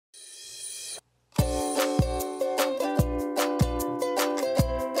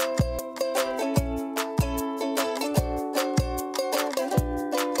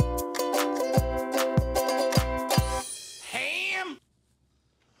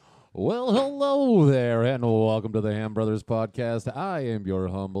Well, hello there, and welcome to the Ham Brothers Podcast. I am your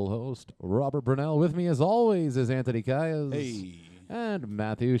humble host, Robert Brunel. With me, as always, is Anthony Cayas. Hey. And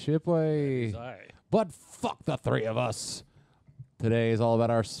Matthew Shipway. But fuck the three of us. Today is all about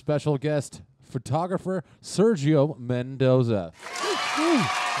our special guest, photographer Sergio Mendoza.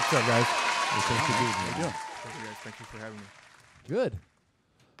 What's up, guys? Thanks for being here. Thank you, guys. Thank you for having me. Good.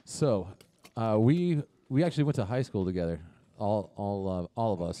 So, we actually went to high school together. All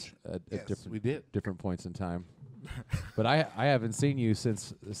of us at Yes, we did. different points in time. But I haven't seen you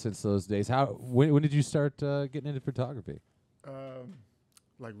since those days. When did you start getting into photography?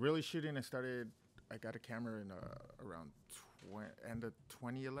 Like really shooting, I got a camera in around end of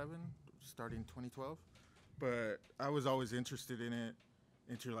 2011, starting 2012. But I was always interested in it,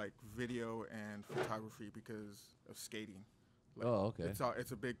 into like video and photography because of skating. Like, Oh, okay.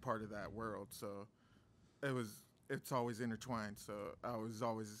 It's a big part of that world, so it's always intertwined. So I was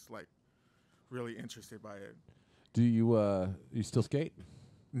always like really interested by it. Do you still skate?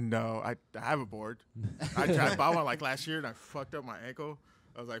 No, I have a board. I bought one like last year and I fucked up my ankle.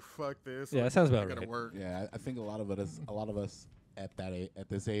 I was like, "Fuck this!" Yeah, like, that sounds I about gotta right. work. Yeah, I think a lot of us at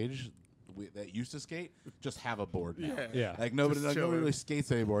this age that used to skate just have a board now. Yeah. Like nobody Just chilling. really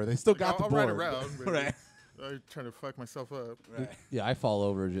skates anymore. They still got I'll the board. ride around, but right. I'm trying to fuck myself up, Right. Yeah, I fall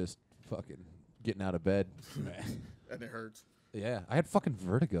over just fucking getting out of bed. Right. and it hurts. Yeah, I had fucking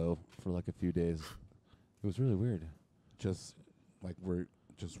vertigo for like a few days. It was really weird. Just like we're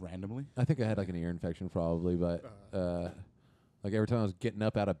just randomly. I think I had like an ear infection probably, but like every time I was getting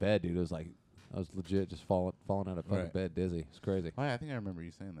up out of bed, dude, it was like I was legit just falling out of fucking Right. bed dizzy. It's crazy. Oh yeah, I think I remember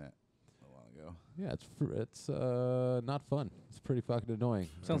you saying that a while ago. Yeah, it's not fun. It's pretty fucking annoying.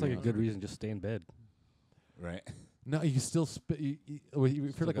 Sounds like a good reason to just stay in bed. Right. No, you still you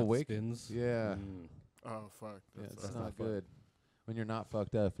feel Still like got awake. Spins. Yeah, Oh fuck. yeah, That's it's not not fun. good. When you're not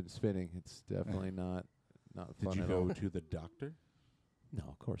fucked up and spinning, it's definitely not fun Did you at go all. to the doctor? No,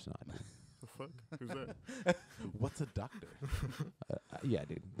 of course not. The fuck? Who's that? What's a doctor? Yeah,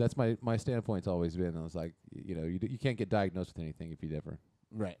 dude. That's my standpoint's always been. I was like, you can't get diagnosed with anything if you never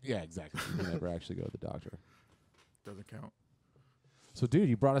Right. Yeah, exactly. you never actually go to the doctor. Doesn't count. So, dude,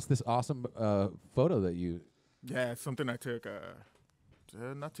 you brought us this awesome photo that you. Yeah, it's something I took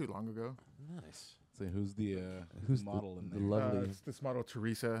not too long ago. Nice. So who's the Who's model in the there? lovely It's this model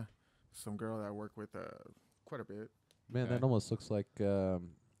Teresa, some girl that I work with quite a bit. man? Okay. That almost looks like a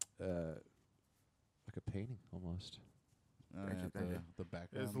painting almost. Oh, Thank yeah, you, thank you. the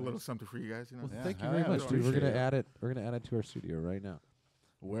background. It's a little something for you guys, you know. Well, Yeah, thank you hell very yeah, much, we dude. We're appreciate gonna it. add it to our studio right now.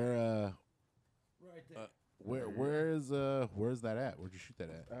 Where's that at? Where'd you shoot that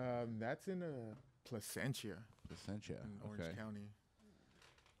at? That's in Placentia, Placentia. in Orange Okay. County.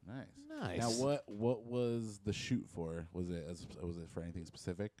 Nice. Nice. Now, what was the shoot for? Was it for anything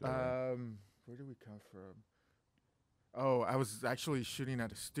specific? or- Where did we come from? Oh, I was actually shooting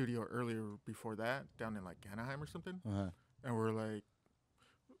at a studio earlier before that, down in like Anaheim or something. Uh-huh. And we're like,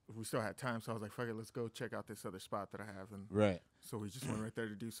 we still had time, so I was like, fuck it, let's go check out this other spot that I have. And Right. so we just went right there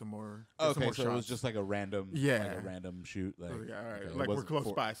to do some more. get some Okay, more so it was shots. just like a random, Yeah. shoot. I Like, was like, all right, okay, it like we're wasn't close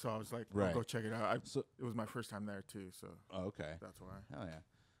for- by, so I was like, Right. I'll go check it out. So, It was my first time there too, so oh, okay. that's why. Hell yeah.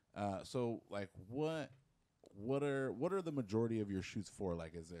 So like, what are the majority of your shoots for?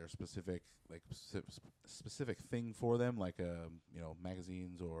 Like, is there a specific specific thing for them? Like,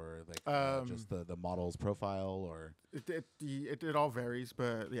 magazines or like just the model's profile or? It all varies,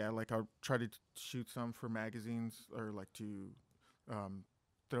 but yeah, like I'll try to shoot some for magazines or like to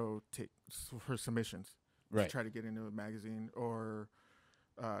for submissions. Right. To try to get into a magazine or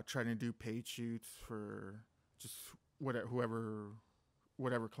trying to do paid shoots for just whatever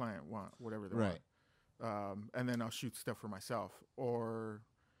client want, whatever they Right. want. And then I'll shoot stuff for myself or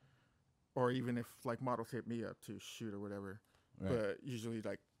even if like models hit me up to shoot or whatever. Right. But usually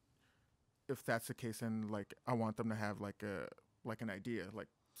like if that's the case, then like I want them to have like an idea, like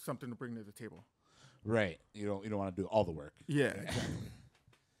something to bring to the table. Right. You don't want to do all the work. Yeah, exactly.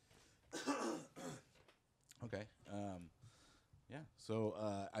 Okay. Yeah. So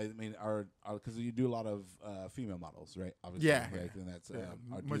I mean, because you do a lot of female models, right? Obviously. Yeah. Like, and that's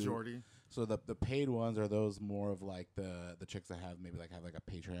Majority. So the paid ones, are those more of like the chicks that have like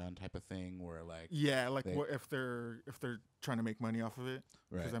a Patreon type of thing where like Yeah, like they- what if they're trying to make money off of it?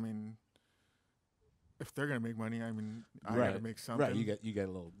 Because right. I mean, if they're gonna make money, I mean, I Right. gotta make something. Right, you get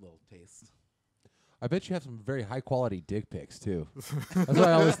a little taste. I bet you have some very high quality dick pics too. That's what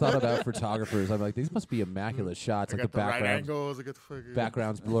I always thought about photographers. I'm like, these must be immaculate shots. I Like got the the right background, angles. I got the fucking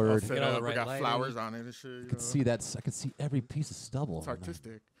background's all blurred. set Get all the up. I right got lighting. flowers on it and shit. I could see that. I could see every piece of stubble. It's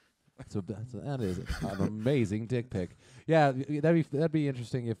artistic. So that is an amazing dick pic. Yeah, that'd be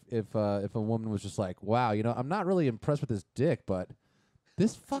interesting if a woman was just like, wow, I'm not really impressed with this dick, but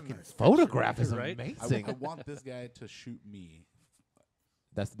this fucking nice photograph is right? amazing. I want this guy to shoot me.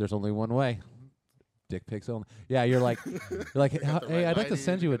 There's only one way. Dick pics only. Yeah, you're like, got the hey, right I'd like to lighting,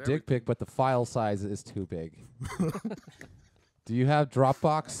 send you you a got dick pic, but the file size is too big. Do you have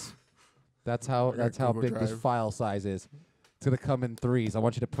Dropbox? That's how Google big this Drive. file size is. It's gonna come in 3s. I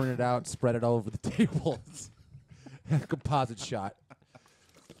want you to print it out, spread it all over the table. Composite shot.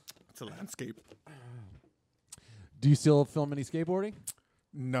 It's a landscape. Do you still film any skateboarding?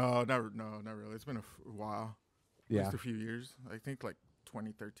 No, not really. It's been a while. At Yeah. least a few years. I think like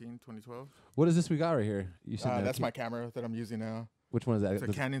 2013, 2012. What is this we got right here? You said That's my camera that I'm using now. Which one is that? It's a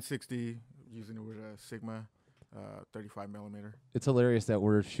Canon 6D, using it with a Sigma 35 millimeter. It's hilarious that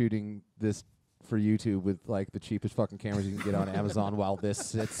we're shooting this for YouTube with like the cheapest fucking cameras you can get on Amazon while this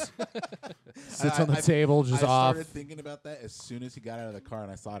sits on the table just I off. started thinking about that as soon as he got out of the car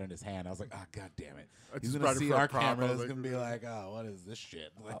and I saw it in his hand. I was like, oh, God damn it. I He's just going brought to it see for a our prop. camera. I He's was going to like, be like, oh, what is this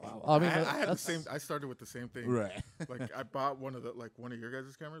shit? Like, I mean, I had the that's- same. I started with the same thing. right. Like I bought one of your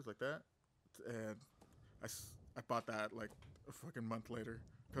guys' cameras like that, and I bought that like a fucking month later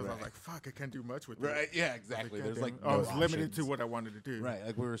because I was Right. like, fuck, I can't do much with Right. it. Yeah, exactly. God There's damn like it. no I was limited to options. what I wanted to do. Right,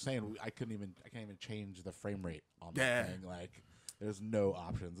 like we were saying, I can't even change the frame rate on Yeah. that thing. Like, there's no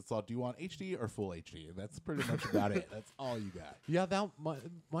options. It's all, do you want HD or full HD? And that's pretty much about it. That's all you got. Yeah,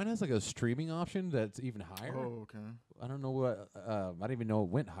 mine has like a streaming option that's even higher. Oh, okay. I don't know what. I didn't even know it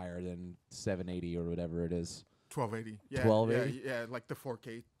went higher than 780 or whatever it is. 1280. Yeah, 1280? Yeah, like the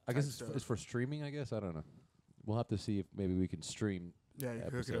 4K. I guess type stuff. it's for streaming. I guess I don't know. We'll have to see if maybe we can stream Yeah, you hook it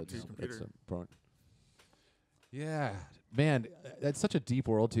up to episodes your at computer. some point. Yeah, man, that's such a deep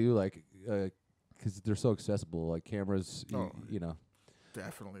world too. Like, because they're so accessible. Like cameras, Oh. you know.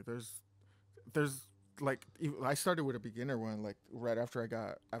 Definitely. There's like I started with a beginner one. Like right after I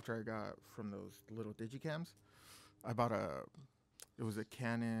got from those little digicams, I bought it was a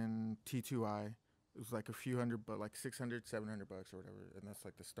Canon T2i. It was like a few hundred, but like $600, $700 or whatever, and that's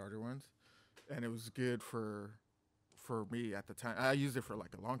like the starter ones. And it was good for me at the time. I used it for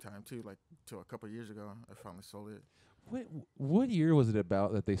like a long time too, like till a couple of years ago. I finally sold it. What year was it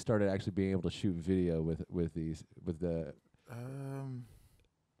about that they started actually being able to shoot video with the?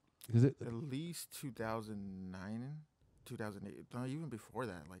 Is it At least 2009, 2008. No, even before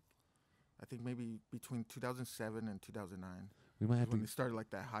that. Like, I think maybe between 2007 and 2009. we might have When to they started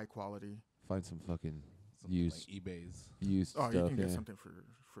like that high quality. find some fucking Something used like eBay's. used Oh, stuff. you can get yeah. something for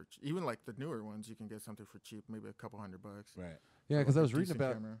even like the newer ones. You can get something for cheap, maybe a couple $100. Right. Yeah, for, because like, I a was reading decent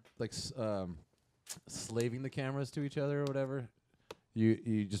about camera. like slaving the cameras to each other or whatever.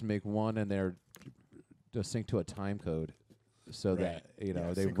 You just make one and they're just sync to a time code, so Right. that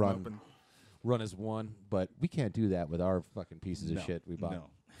Yeah, they sync 'em up run and- run as one. But we can't do that with our fucking pieces of No, shit we bought. No.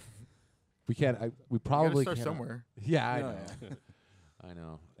 We can't. We You probably gotta start can't. somewhere. Yeah, I No, know. yeah. I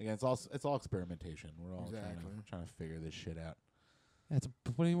know. Again, it's all experimentation. We're all Exactly. trying to figure this shit out.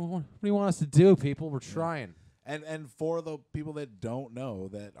 What do you want us to do, people? We're trying. And for the people that don't know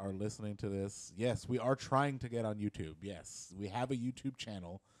that are listening to this, yes, we are trying to get on YouTube. Yes, we have a YouTube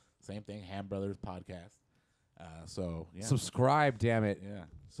channel. Same thing, Ham Brothers Podcast. So yeah, Subscribe, damn it.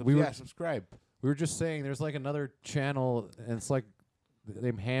 yeah, subscribe. We were just saying there's like another channel, and it's like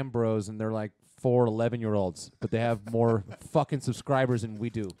they're Ham Bros, and they're like 4 11-year-olds, but they have more fucking subscribers than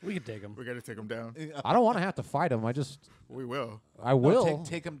we do. We can take them. We gotta take them down. I don't want to have to fight them. We will. I will. No,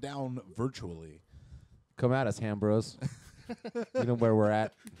 take them down virtually. Come at us, Ham Bros. You know where we're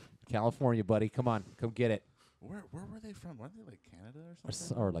at. California, buddy. Come on. Come get it. Where were they from? Weren't they like Canada or Or,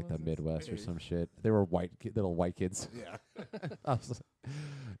 something? or like the What was this? Midwest or Maybe. some shit. They were little white kids. Yeah. I was like,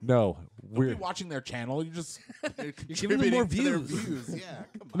 no, We're we're watching their channel. You just You're giving them more contributing to their views. views. Yeah.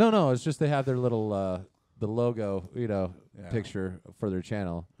 Come on. no. It's just they have their little the logo, Yeah. picture for their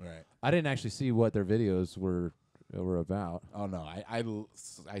channel. Right. I didn't actually see what their videos were about. Oh no,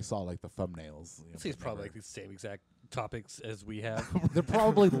 I saw like the thumbnails. See, it's probably like the same exact topics as we have. They're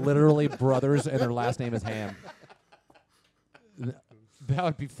probably literally brothers, and their last name is Ham. That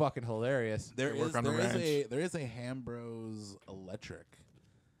would be fucking hilarious. There They is work on the there is a Ham Bros Electric.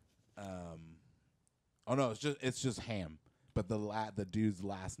 Oh no, it's just Ham, but the dude's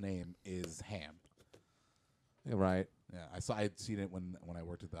last name is Ham. Yeah, right. Yeah, I'd seen it when I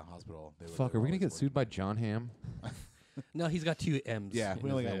worked at the hospital. Fuck, are we gonna get sued by John Ham? No, he's got 2 M's. Yeah, in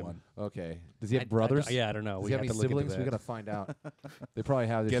we only his got name. one. Okay. Does he have I brothers? don't- yeah, I don't know. Does We he have have any to look into siblings? We that. gotta find out. They probably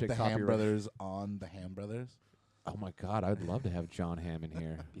have this Get shit the Ham copyrighted. Brothers on the Ham Brothers. Oh my god, I'd love to have John Ham in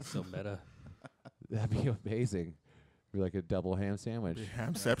here. Be so meta. That'd be amazing. Be like a double ham sandwich.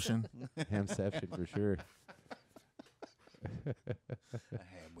 Hamception. Hamception for sure. A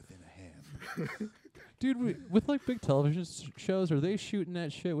ham within a ham. Dude, with like big television shows, are they shooting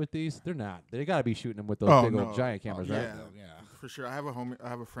that shit with these? They're not. They got to be shooting them with those big old giant cameras, right? Yeah, for sure. I have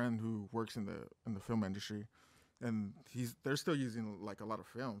a friend who works in the film industry, and they're still using like a lot of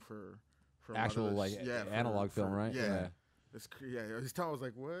film for Actual like analog film, right? Yeah. He's telling. I was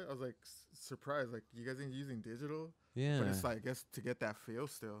like, what? I was like surprised. Like, you guys ain't using digital? Yeah. But it's like, I guess to get that feel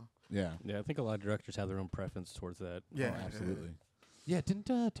still. Yeah. Yeah, I think a lot of directors have their own preference towards that. Yeah, absolutely. Yeah, didn't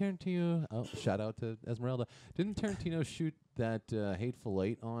Tarantino? Oh, shout out to Esmeralda. Didn't Tarantino shoot that Hateful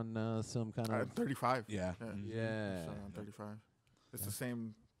Eight on some kind of 35? Yeah. Yeah. So on 35. It's the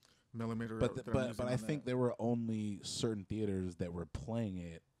same millimeter. But I think there were only certain theaters that were playing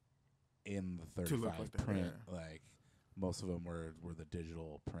it in the 35 like that, print. yeah. Like most of them were the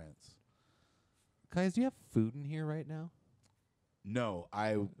digital prints. Guys, do you have food in here right now? No,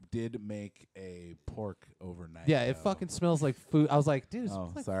 I did make a pork overnight. Yeah, it though. fucking smells like food. I was like, dude, it Oh,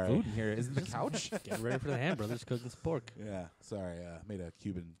 smells like sorry. food in here. Is it the couch? Getting ready for the Ham Brothers cooking some pork. Yeah, sorry. Made a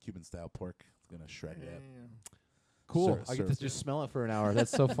Cuban style pork. It's gonna shred it up. Cool. Sir- I get sir. to just smell it for an hour. That's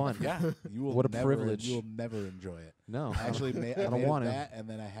so fun. Yeah, you will. What a never, privilege. You will never enjoy it. No, I actually made. I don't made want that, and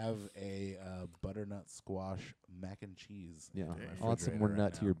then I have a butternut squash mac and cheese. Yeah, in my I'll add some refrigerator more right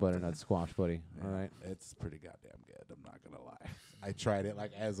nut to now. your butternut squash, buddy. Yeah, All right. it's pretty goddamn good. I'm not gonna lie. I tried it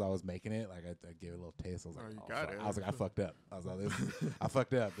like as I was making it. Like I gave it a little taste. I was like, you oh, got fuck. it. I was like, I fucked up. I was like, I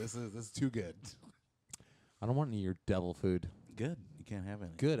fucked up. This is too good. I don't want any of your devil food. Good. You can't have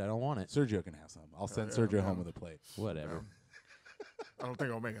any. Good. I don't want it. Sergio can have some. I'll send yeah, Sergio man. home with a plate. Whatever. I don't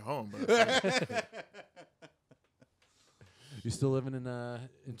think I'll make it home, but You still living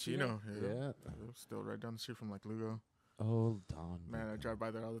in Chino. Yeah. Yeah. Still right down the street from like Lugo. Oh, Don. Man, I drive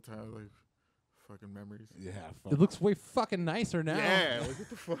by there all the time. Like, fucking memories. Yeah. It looks way fucking nicer now. Yeah, like, what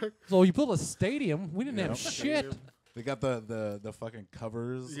the fuck? So you built a stadium. We didn't Yeah. have shit. They got the fucking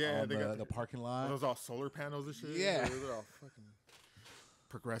covers Yeah, on they got the parking Are lot. those all solar panels and shit? Yeah. They're all fucking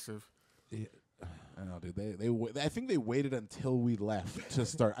progressive. I know, dude. I think they waited until we left to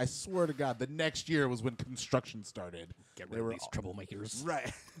start. I swear to God, the next year was when construction started. Get They rid of were these troublemakers.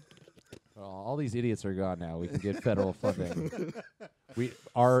 Right. Well, all these idiots are gone now. We can get federal funding.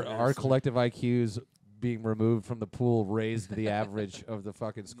 Our collective IQs being removed from the pool raised the average of the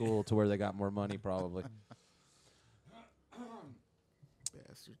fucking school to where they got more money probably.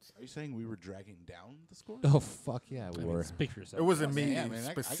 Bastards. Are you saying we were dragging down the score? Oh fuck yeah, we I mean, were. speak for yourself. It wasn't me Yeah, man,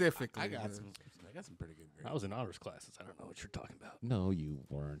 specifically. I got but- some pretty good grades. I was in honors classes. I don't know what you're talking about. No, you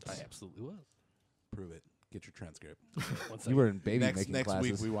weren't. I absolutely was. Prove it. Get your transcript. One You were in baby next making next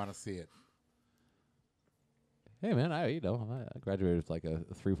classes. week we want to see it. Hey man, I graduated with like a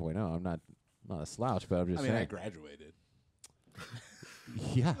 3.0. I'm not a slouch, but I'm just I mean, I saying. graduated.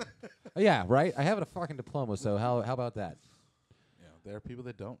 Yeah, yeah, right. I have a fucking diploma, so how about that? You know, there are people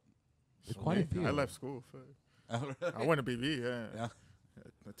that don't. There's quite a few. I left school. Fuck. I went to BV, yeah. Yeah.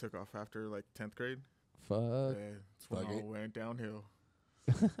 I took off after like 10th grade. Fuck. Yeah, that's when Fuck all it. went downhill.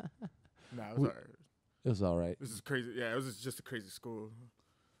 Nah, it was We- alright. It was all right. This is crazy. Yeah, it was just a crazy school.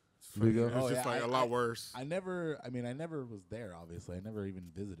 Lugo? It was Oh, just yeah, like a lot worse. I never was there, obviously. I never even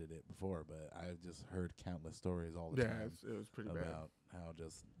visited it before, but I've just heard countless stories all the Yeah, time it was pretty bad. about how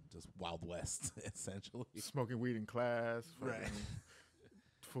just Wild West, essentially. Smoking weed in class. Right. Fucking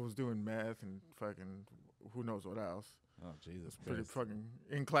fools doing meth and fucking who knows what else. Oh, Jesus Pretty Christ. fucking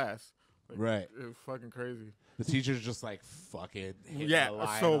in class. Like, Right. It was fucking crazy. The teacher's just like, fuck it. hit Yeah. the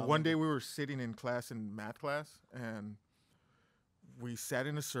line So on one them. day we were sitting in class, in math class, and we sat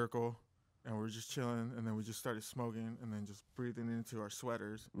in a circle and we were just chilling, and then we just started smoking and then just breathing into our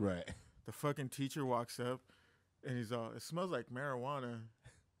sweaters. Right. The fucking teacher walks up and he's all, it smells like marijuana.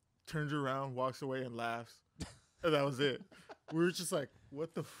 Turns around, walks away, and laughs. And that was it. We were just like,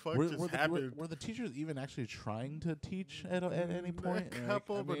 what the fuck just happened? Were the teachers even actually trying to teach at any point? A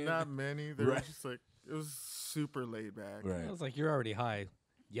couple, Like, I but mean- not many. They were Right. just like, it was super laid back. Right. I was like, you're already high.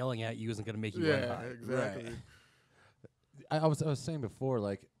 Yelling at you isn't going to make you Yeah, high. exactly. Right. I was saying before,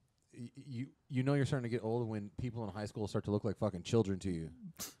 like, you know you're starting to get old when people in high school start to look like fucking children to you,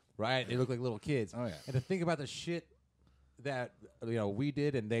 right? They look like little kids. Oh, yeah. And to think about the shit that we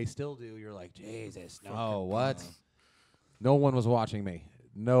did and they still do, you're like, Jesus, no, what? No one was watching me.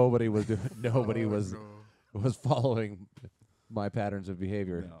 Nobody was doing. Nobody Oh, was no. was following my patterns of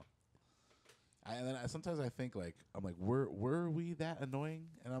behavior. No. And then sometimes I think like I'm like were we that annoying?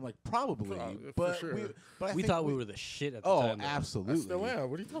 And I'm like probably, For but sure. I We think thought we were the shit at the Oh, time. though. absolutely. I still am.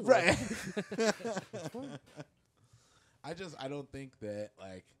 What are you talking Right. about? I don't think that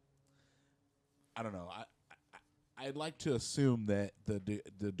like I don't know. I'd like to assume that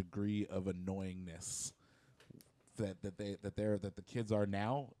the degree of annoyingness that the kids are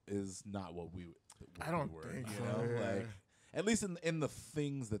now is not what we I don't were, think you so, know, yeah. like at least in the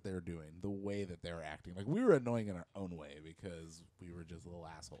things that they're doing, the way that they're acting. Like we were annoying in our own way because we were just little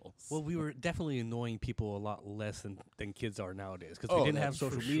assholes. Well, we were definitely annoying people a lot less than kids are nowadays because Oh, we didn't have that's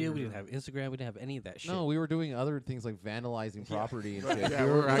social for media, sure. we didn't have Instagram, we didn't have any of that shit. No, we were doing other things like vandalizing property and shit. Yeah,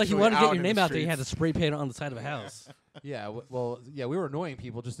 We we were- were It's like you actually wanted to out get your in the name out there, you had to streets. spray paint it on the side of a house. yeah, we were annoying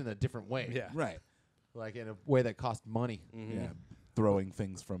people just in a different way. Yeah. right. Like in a way that cost money. Yeah. Throwing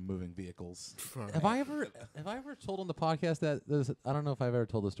things from moving vehicles. Fuck. Have I ever told on the podcast that I don't know if I've ever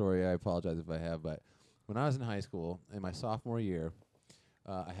told the story. I apologize if I have, but when I was in high school in my sophomore year,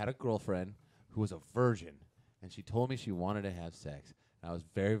 I had a girlfriend who was a virgin, and she told me she wanted to have sex. And I was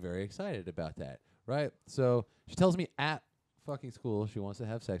very, very excited about that. Right? So she tells me at fucking school she wants to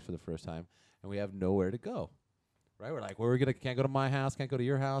have sex for the first time, and we have nowhere to go. Right? We're like, can't go to my house, can't go to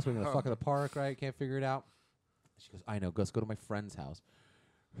your house. We're gonna fuck in the park, right? Can't figure it out. She goes, I know. Let's go to my friend's house.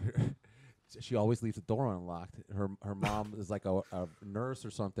 She always leaves the door unlocked. Her mom is like a nurse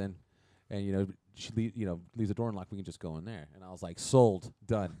or something, and she leaves the door unlocked. We can just go in there. And I was like, sold,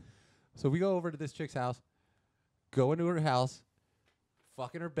 done. So we go over to this chick's house, go into her house,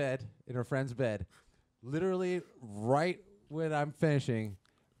 fuck in her bed, in her friend's bed. Literally, right when I'm finishing,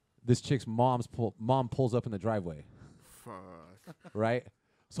 this chick's mom pulls up in the driveway. Fuck. Right?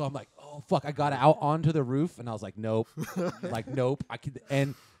 So I'm like, oh fuck! I got out onto the roof, and I was like, nope, nope. I could,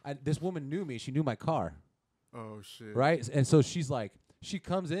 and this woman knew me. She knew my car, Oh shit. right? And so she's like, she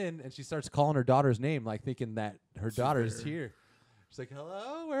comes in and she starts calling her daughter's name, like thinking that her daughter's there. here. She's like,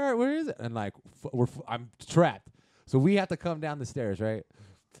 hello, where is it? And like, I'm trapped. So we have to come down the stairs, right?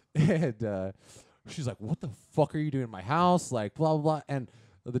 And she's like, what the fuck are you doing in my house? Like, blah blah blah. And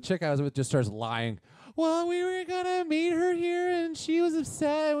the chick I was with just starts lying. Well, we were gonna meet her here, and she was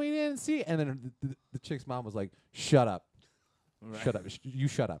upset. We didn't see. And then the chick's mom was like, "Shut up, shut up, you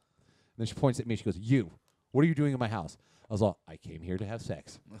shut up." And then she points at me. She goes, "You, what are you doing in my house?" I was like, "I came here to have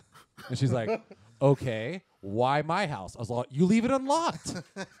sex." And she's like, "Okay, why my house?" I was like, "You leave it unlocked."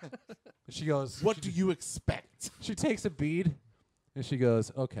 And she goes, What do you expect? She takes a bead, and she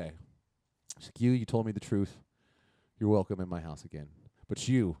goes, "Okay." She's like, you told me the truth. You're welcome in my house again. But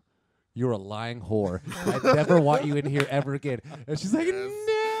you're a lying whore. I never want you in here ever again. And she's like,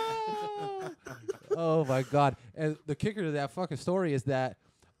 no. Oh, my God. And the kicker to that fucking story is that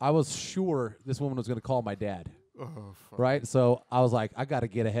I was sure this woman was going to call my dad. Oh fuck. Right? So I was like, I got to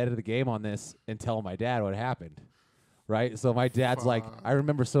get ahead of the game on this and tell my dad what happened. Right? So my dad's like, I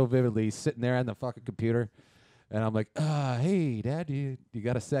remember so vividly sitting there on the fucking computer. And I'm like, hey, Dad, you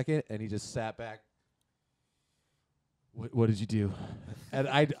got a second? And he just sat back. What did you do? And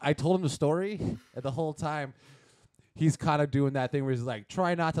I told him the story, and the whole time he's kind of doing that thing where he's like,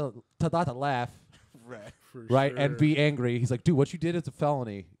 try not to laugh, Right. For right, sure. and be angry. He's like, dude, what you did is a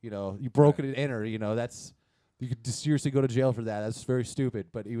felony. You broke it and enter. You could just seriously go to jail for that. That's very stupid.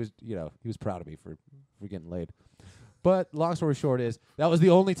 But he was proud of me for getting laid. But long story short is that was the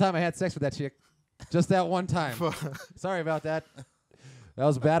only time I had sex with that chick, just that one time. Sorry about that. That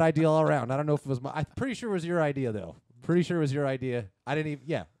was a bad idea all around. I don't know if it was I'm pretty sure it was your idea though. Pretty sure it was your idea. I didn't even.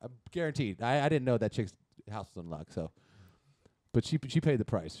 Yeah, I'm guaranteed. I didn't know that chick's house was unlocked. So, but she paid the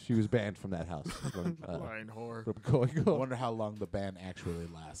price. She was banned from that house. From, Lying whore. I going. wonder how long the ban actually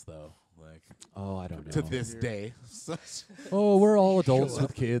lasts, though. Like Oh, I don't know. to this Yeah. day. Oh, we're all adults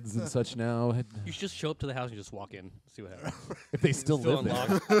with kids and such now. You should just show up to the house and just walk in, see what happens. If they still live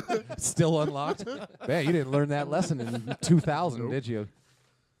there, still unlocked. Man, you didn't learn that lesson in 2000, Nope. did you?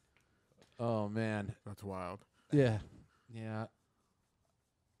 Oh man. That's wild. Yeah.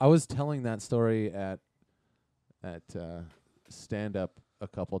 I was telling that story at stand up a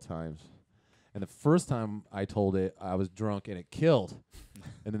couple times. And the first time I told it, I was drunk and it killed.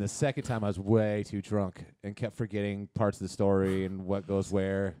 And then the second time I was way too drunk and kept forgetting parts of the story and what goes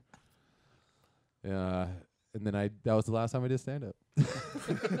where. And then that was the last time I did stand up.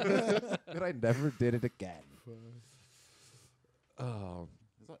 And I never did it again. Oh.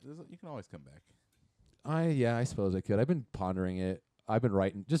 You can always come back. I suppose I could. I've been pondering it. I've been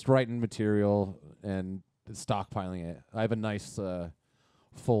writing material and stockpiling it. I have a nice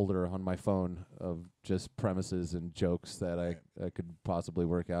folder on my phone of just premises and jokes that I could possibly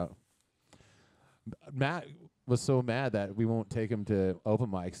work out. Matt was so mad that we won't take him to open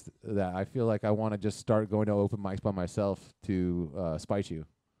mics that I feel like I want to just start going to open mics by myself to spite you.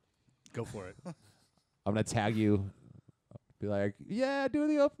 Go for it. I'm going to tag you. Be like, yeah, do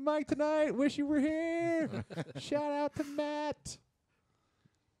the open mic tonight. Wish you were here. Shout out to Matt.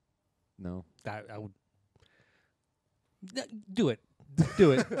 No. I would. Do it.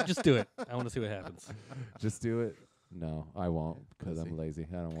 Do it. Just do it. I want to see what happens. Just do it. No, I won't because I'm lazy.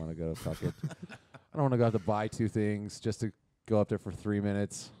 I don't want to go to fucking. I don't want to go have to buy 2 things just to go up there for 3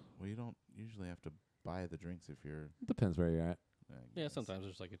 minutes. Well, you don't usually have to buy the drinks if you're. Depends where you're at. Yeah, sometimes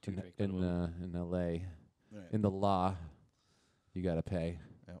there's like a 2 drink. In L.A. Right. In the law, you gotta pay.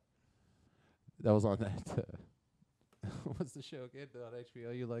 Yep. That was on that. What's the show again on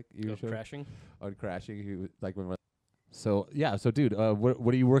HBO? You like you Go crashing. on Crashing? You like when? So yeah, so dude,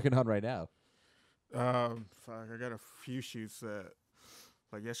 what are you working on right now? Fuck, I got a few shoots that,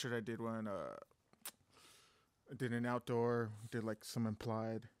 like yesterday I did one. I did an outdoor, did like some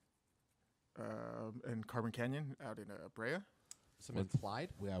implied, in Carbon Canyon out in Brea. Some implied?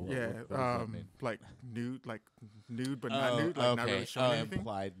 Yeah. What Yeah, does that mean? like nude, but not nude, like not really showing anything.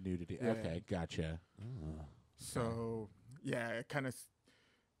 Implied nudity. Yeah. Okay, gotcha. So yeah, it kind of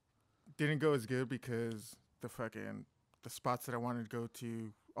didn't go as good because the spots that I wanted to go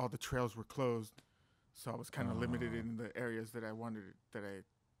to, all the trails were closed, so I was kind of limited in the areas that I wanted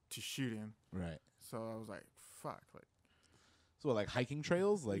to shoot in. Right. So I was like, fuck, like. So like hiking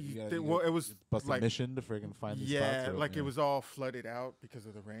trails, like you gotta, it was bust like a mission to friggin' find these yeah, spots. like it was all flooded out because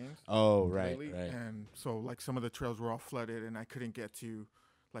of the rains. Oh right, lately. right. And so like some of the trails were all flooded, and I couldn't get to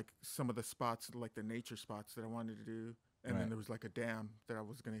like some of the spots, like the nature spots that I wanted to do. And then there was like a dam that I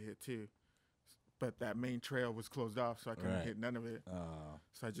was gonna hit too, but that main trail was closed off, so I couldn't hit none of it.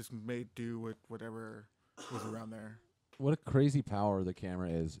 So I just made do with whatever was around there. What a crazy power the camera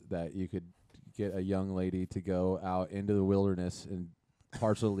is that you could get a young lady to go out into the wilderness and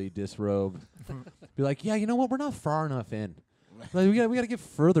partially disrobe. Be like, yeah, you know what? We're not far enough in. Like, we got to get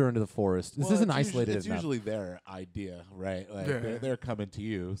further into the forest. This isn't isolated It's enough. usually their idea, right? Like they're coming to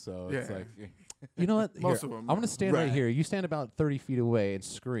you, so it's like. You know what? Most Here, of 'em, I'm going to stand right Right. here. You stand about 30 feet away and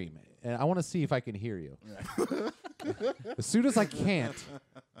scream. And I want to see if I can hear you. As soon as I can't,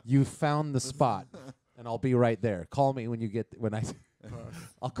 you found the spot. And I'll be right there. Call me when you get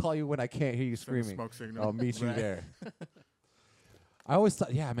I'll call you when I can't hear you Send a screaming. smoke signal. I'll meet you there. I always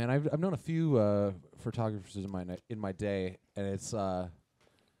thought, yeah, man. I've known a few photographers in my day, and it's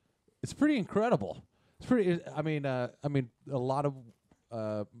pretty incredible. It's pretty. I mean, a lot of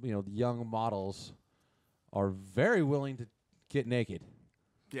young models are very willing to get naked.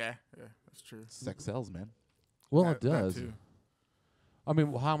 Yeah, that's true. Sex sells, man. Well, That- it does. that too. I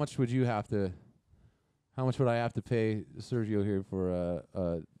mean, how much would you have to? How much would I have to pay Sergio here for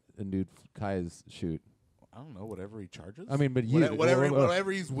a nude Kai's shoot? I don't know, whatever he charges. I mean, but you, whatever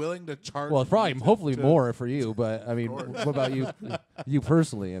he's willing to charge. well, probably, you to- hopefully to- more for you. But I mean, what about you? You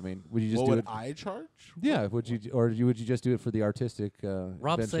personally, I mean, would you just What do would it? I charge? Yeah, would you, or would you just do it for the artistic? Rob's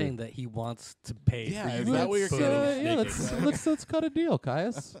venture? saying that he wants to pay. Yeah, for is you that to what you're put getting it at? yeah, naked. let's cut a deal,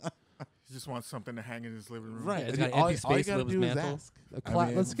 Caius. He just wants something to hang in his living room. Right. it's got all empty you space gotta above his do is mantle.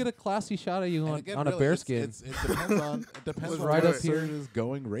 ask. Let's get a classy shot of you And on, again, on a really, bear it's- skin. It depends on Let's on right what up here. Serge's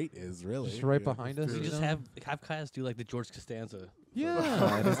going rate is really Just right Yeah. behind us. do We it. you just know? have Caius do like the George Costanza.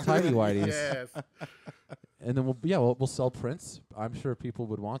 Yeah, and his tidy whities. Yes. And then we'll sell prints. I'm sure people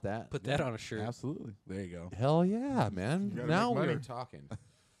would want that. Put that on a shirt. Absolutely. There you go. Hell yeah, man. You gotta Now make we're money. talking.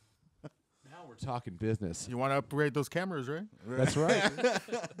 Now we're talking business. You want to upgrade those cameras, right? That's right.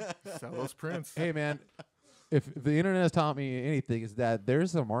 Sell those prints. Hey, man. If the internet has taught me anything, is that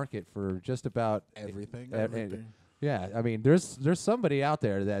there's a market for just about Everything. Everything. Yeah, I mean, there's somebody out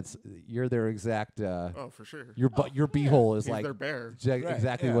there that's you're their exact Oh, for sure. your beehole is He's like their bear. Right,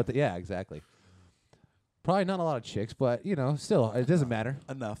 exactly yeah. what exactly. Probably not a lot of chicks, but still it doesn't matter.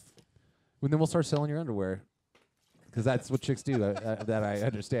 Enough. And then we'll start selling your underwear because that's what chicks do. That I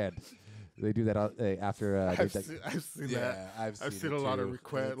understand. They do that after. I've seen Yeah, that. I've seen it a lot of too.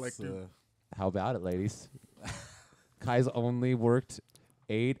 requests. Like, It's, dude, How about it, ladies? Kai's only worked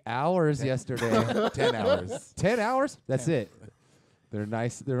 8 hours yesterday. 10 hours. 10 hours? That's it. They're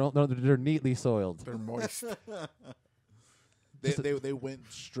nice. They're neatly soiled. they're moist. They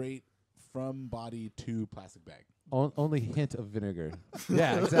went straight from body to plastic bag. Only hint of vinegar.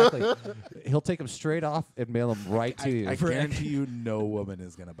 Yeah, exactly. He'll take them straight off and mail them right to you. I guarantee you no woman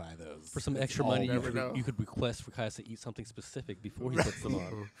is going to buy those. For some It's extra all money, never know. you could request for Caius to eat something specific before he puts them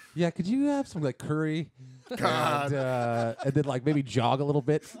on. Yeah, could you have some like curry? God. And then like maybe jog a little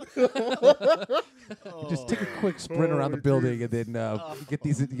bit. Just take a quick sprint around the Oh, building and then get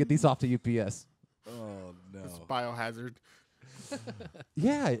these off to UPS. Oh, no. It's biohazard.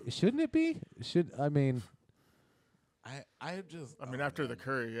 Yeah, shouldn't it be? I mean, I just. I mean, after the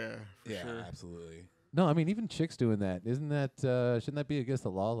curry, yeah. For Yeah, sure. absolutely. no, I mean even chicks doing that. Isn't that shouldn't that be against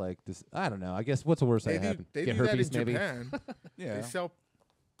the law? Like this, I don't know. I guess what's the worst They that do, happen? they Get do that in herpes maybe. Japan. Yeah. They sell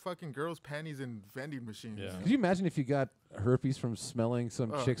fucking girls' panties in vending machines. Yeah. Could you imagine if you got herpes from smelling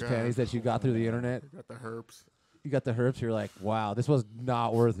some Oh, chick's God. panties that you got through the internet? Got the herps. You got the herpes. You're like, wow, this was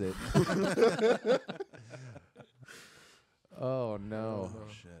not worth it. Oh no. Oh,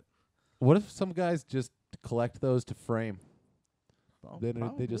 Shit. What if some guys just collect those to frame? Well, They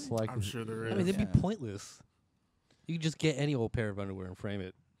just probably. like. I'm sure there is. I mean, they'd Yeah. be pointless. You could just get any old pair of underwear and frame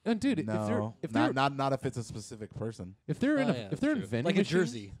it. And dude, No, if they're not if it's a specific person. if they're in Oh, a, yeah, if that's they're in true. vending like a machines-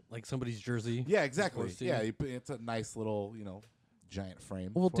 jersey, like somebody's jersey. Yeah, exactly. Supposed to. Yeah, it's a nice little, giant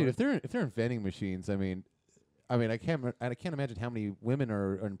frame. Well, for dude, it. if they're in vending machines, I mean, I can't imagine how many women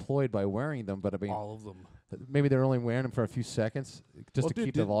are employed by wearing them. But I mean, All of them. maybe they're only wearing them for a few seconds just Well, to dude,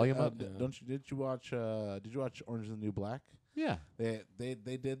 keep the did- volume uh, up. d- Don't you? Did you watch Orange is the New Black? Yeah. They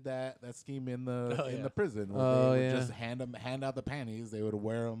did that scheme in the Oh, yeah. prison. Where Oh, they would yeah. just hand out the panties. They would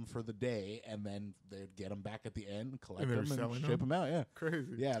wear them for the day, and then they'd get them back at the end, collect And they were them, and selling ship them? them out. Yeah,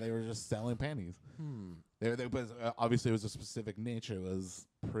 Crazy. yeah. They were just selling panties. Hmm. They but obviously it was a specific niche. It was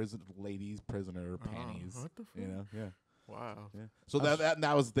prisoner Oh, panties. what the fuck? Yeah. Wow. Yeah. So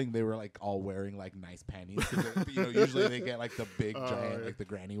that was the thing. They were like all wearing like nice panties. 'Cause usually they get like the big giant, yeah. like the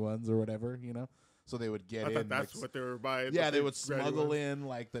granny ones or whatever. So they would get I in. thought that's like, what they were buying. yeah, the they big would granny smuggle ones. in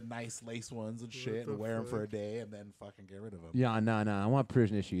like the nice lace ones and shit the and wear them for a fuck? day and then fucking get rid of them. Yeah, no. I want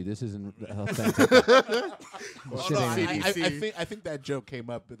prison issue. This isn't authentic. Well, Shit no, ain't I think that joke came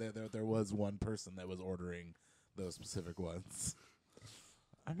up. But there was one person that was ordering those specific ones.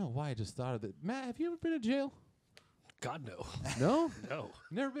 I don't know why I just thought of it. Matt, have you ever been to jail? God, no. No? No.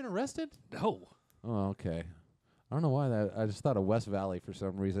 Never been arrested? No. Oh, okay. I don't know why that. I just thought of West Valley for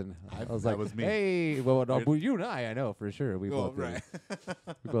some reason. I was that like, was me. hey, well, you and I know for sure. We Oh, both been, right.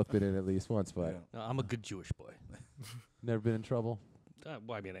 we both been in at least once, but Yeah. No, I'm a good Jewish boy. never been in trouble. Well,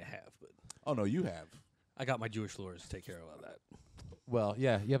 I mean, I have, but Oh no, you have. I got my Jewish lawyers to take care of all that. Well,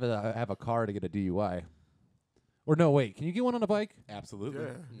 yeah, you have a car to get a DUI. Or no, wait, can you get one on a bike? Absolutely.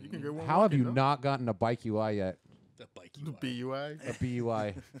 Yeah, you can get one. How have walking, you no? not gotten a bike UI yet? The bike The BUI. A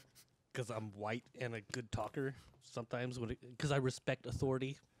BUI. Because I'm white and a good talker. Sometimes because I respect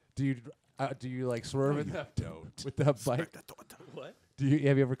authority. do you like swerving Don't. with that bike? What? Have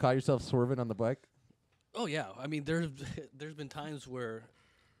you ever caught yourself swerving on the bike? Oh yeah, I mean there's been times where,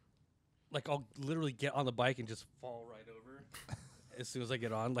 like, I'll literally get on the bike and just fall right over as soon as I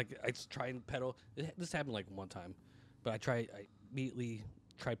get on. Like, I just try and pedal. This happened like one time, but I immediately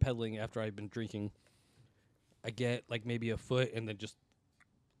try pedaling after I've been drinking. I get like maybe a foot and then just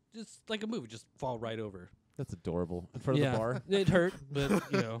like a movie, just fall right over. That's adorable. In front of yeah, the bar? it hurt, but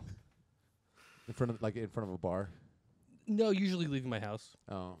In front of a bar? no, usually leaving my house.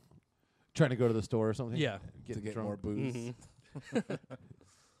 Oh. Trying to go to the store or something? Yeah. To Getting get drunk. more booze. Mhm.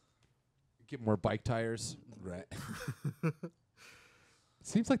 Get more bike tires. Right.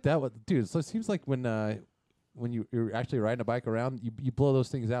 Seems like that was, dude. So it seems like when you're actually riding a bike around, you blow those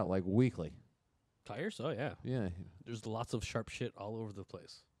things out like weekly. Tires? Oh yeah. Yeah. There's lots of sharp shit all over the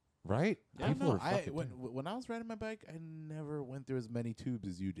place. Right? I don't People know. are fucking When I was riding my bike, I never went through as many tubes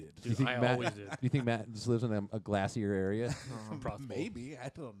as you did. Do you think I Matt, always did. Do you think Matt just lives in a glassier area? Possible. Maybe, I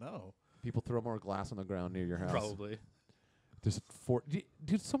don't know. People throw more glass on the ground near your house. Probably. Just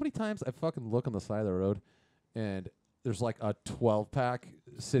dude, so many times I fucking look on the side of the road, and there's like a 12-pack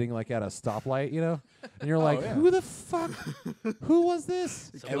sitting like at a stoplight, and you're like, yeah. who the fuck? Who was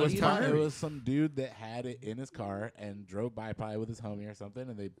this? It Somebody was, in a it hurry. was some dude that had it in his car and drove by probably with his homie or something,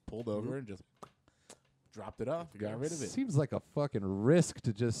 and they pulled over and just dropped it off, got rid of it. Seems like a fucking risk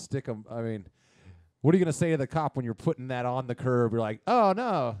to just stick them. I mean, what are you gonna say to the cop when you're putting that on the curb? You're like, oh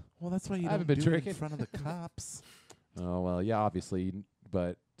no. Well, that's why you I haven't don't been do it drinking. in front of the cops. Oh well, yeah, obviously,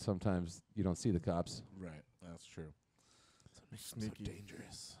 but sometimes you don't see the cops. Right, that's true. Sneaky. So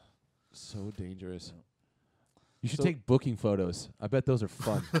dangerous. So dangerous. Yeah. You should So- take booking photos. I bet those are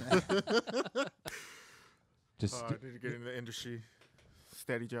fun. Just I need to get in the industry.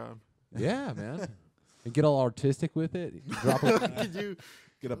 Steady job. yeah, man, and get all artistic with it. You drop a, Could you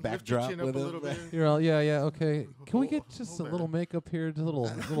Get a lift your backdrop chin up with a it. little bit? you're all yeah. Okay, can we get just a hold little on. makeup here, just a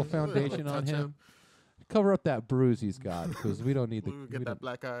little foundation on touch-up. him? Cover up that bruise he's got because we don't need the. Ooh, we get don't- that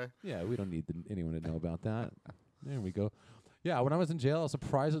black eye. Yeah, we don't need anyone to know about that. There we go. Yeah, when I was in jail, I was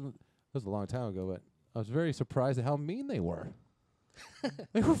surprised. That was a long time ago, but I was very surprised at how mean they were.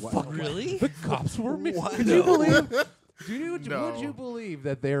 They were fucking. Really? The cops were mean. What? Could you believe? Would No. you believe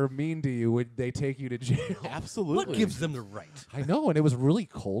that they're mean to you when they take you to jail? Absolutely. What gives them the right? I know, and it was really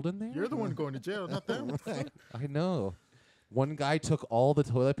cold in there. You're the one going to jail, not them. I know. One guy took all the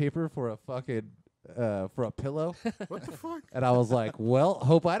toilet paper for a fucking for a pillow, What the fuck? and I was like, "Well,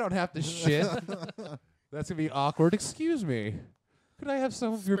 hope I don't have to shit. That's gonna be awkward. Excuse me." Could I have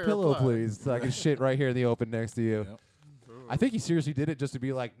some of your Spare pillow, ply. please? So I can shit right here in the open next to you. Yep. I think he seriously did it just to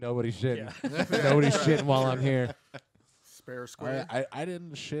be like, nobody's shitting. Yeah. Nobody's shitting while I'm here. Spare square. I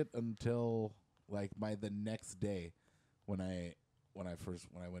didn't shit until like the next day when I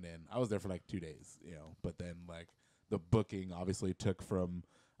went in. I was there for like 2 days, but then like the booking obviously took from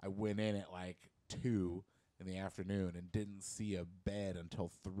I went in at like 2 in the afternoon and didn't see a bed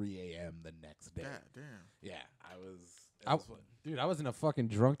until 3 a.m. the next day. Damn. Yeah, Dude, I was in a fucking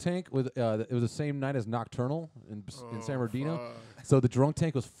drunk tank with. It was the same night as Nocturnal in San Bernardino. Fuck. So the drunk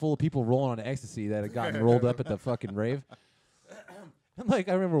tank was full of people rolling on ecstasy that had gotten rolled up at the fucking rave. And like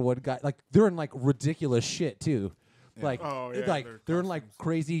I remember one guy, like they're in like ridiculous shit too, like Oh, yeah, like their they're in like costumes.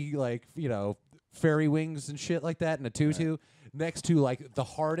 crazy like fairy wings and shit like that in a tutu. Next to like the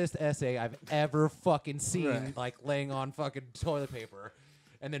hardest essay I've ever fucking seen, like laying on fucking toilet paper,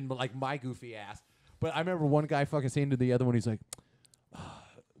 and then like my goofy ass. But I remember one guy fucking saying to the other one, he's like,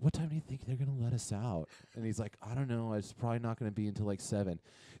 "What time do you think they're gonna let us out?" And he's like, "I don't know. It's probably not gonna be until like 7."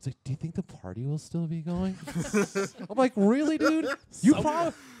 He's like, "Do you think the party will still be going?" I'm like, "Really, dude? You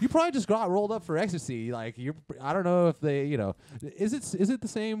probably just got rolled up for ecstasy. Like I don't know if they, is it the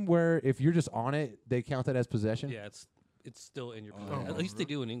same where if you're just on it, they count that as possession?" Yeah, it's still in your Oh, pocket. At really? least they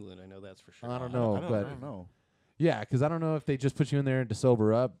do in England. I know that's for sure. I don't know, but I don't know. yeah, because I don't know if they just put you in there to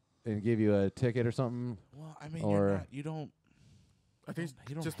sober up and give you a ticket or something. Well, I mean, Or- you don't. I think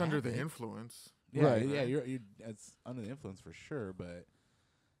You don't just under have the it. influence. Yeah, Right. yeah, you're it's under the influence for sure, but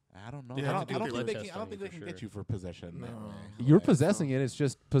I don't know. Yeah, I have don't, to I do don't the think they blood can. test I don't on think you they for can get sure. you for possession. No. That way. You're Like, possessing so- it. It's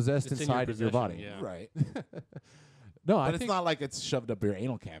just possessed It's in your inside of your body. possession, yeah. right? No, But I it's think not like it's shoved up your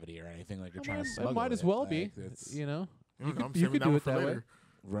anal cavity or anything. Like you're trying to smuggle it might as well be. Like, it's- You know, I'm could- saving could that do one it for that way. later.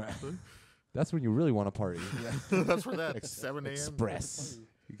 right. that's when you really want to party. That's for that 7 a.m. Express,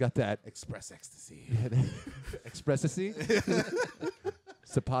 You got that express ecstasy. expressity,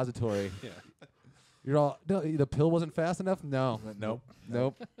 suppository. Yeah. You're all no. The pill wasn't fast enough. No, Nope.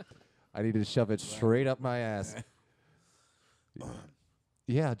 nope. I needed to shove it straight up my ass.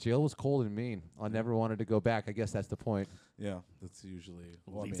 Yeah, jail was cold and mean. I never wanted to go back. I guess that's the point. Yeah, that's usually.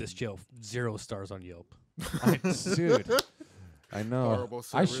 Well, I Leave mean, this jail 0 stars on Yelp. Dude, I know. Horrible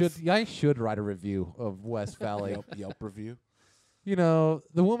I service. should write a review of West Valley. Yelp review. The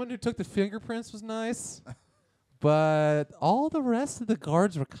woman who took the fingerprints was nice, but all the rest of the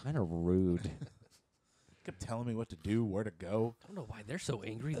guards were kind of rude. Kept telling me what to do, where to go. I don't know why they're so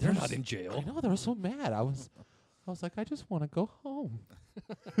angry. They're not in jail. I know they were so mad. I was like, I just want to go home.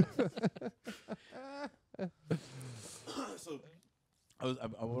 So I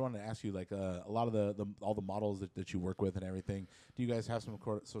wanted to ask you, like, a lot of all the models that you work with and everything. Do you guys have some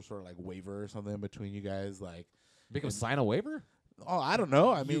sort of like waiver or something between you guys? Like, Make them sign a waiver? oh, I don't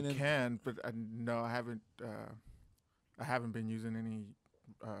know. I mean, You can, but no, I haven't. I haven't been using any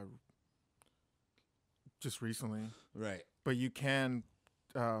just recently. right. But you can,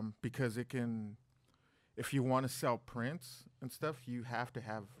 because it can. If you want to sell prints and stuff, you have to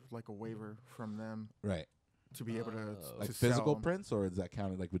have like a waiver from them Right. to be able to Like to physical sell, prints, or is that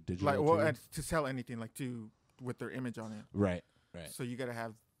counted like with digital? like well, too? and to sell anything like with their image on it. Right. Right. So you got to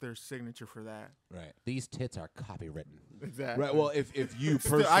have their signature for that. Right. These tits are copywritten. Exactly. Right. Well, if you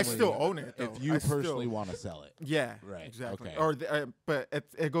personally, I still own it. Though. if you I still- personally want to sell it, Yeah. Right, Exactly. okay. Or but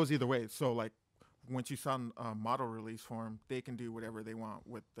it goes either way. So like once you sign a model release form, they can do whatever they want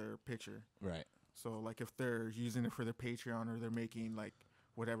with their picture. right. So like if they're using it for their Patreon or they're making like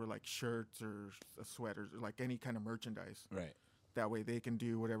whatever like shirts or sweaters or like any kind of merchandise, Right. that way they can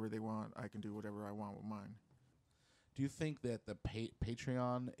do whatever they want. I can do whatever I want with mine. Do you think that the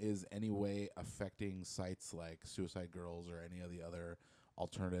Patreon is any way affecting sites like Suicide Girls or any of the other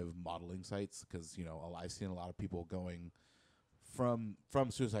alternative modeling sites? Because I've seen a lot of people going from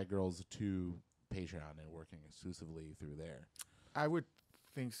Suicide Girls to Patreon and working exclusively through there. I would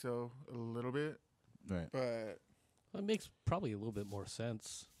think so a little bit, Right. but It makes probably a little bit more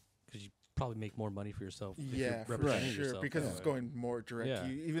sense because you probably make more money for yourself. if yeah, you're for representing sure, yourself. because Yeah. it's going more direct Yeah.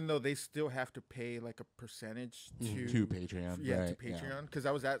 to you, even though they still have to pay like a percentage To Patreon. Yeah, right. to Patreon. Because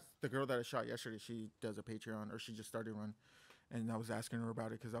I was at the girl that I shot yesterday. She does a Patreon, or she just started one, and I was asking her about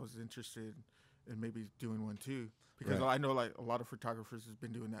it because I was interested in maybe doing one too. Because Right. I know like a lot of photographers has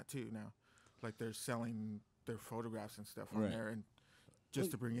been doing that too now, like they're selling their photographs and stuff on Right. there, and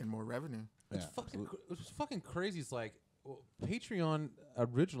just to bring in more revenue. It's Yeah, fucking, absolutely. it's fucking crazy. It's like Patreon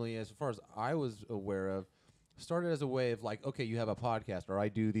originally, as far as I was aware of, started as a way of like, okay, you have a podcast, or I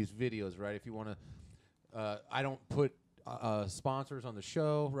do these videos, right? If you want to, I don't put sponsors on the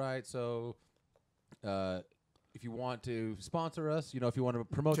show, right? So if you want to sponsor us, if you want to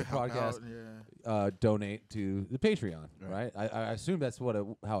promote To the help podcast, out, donate to the Patreon, right? I assume that's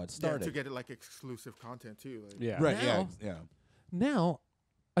how it started. to get it like exclusive content too. Like, Yeah. Right. Now- Yeah. Now,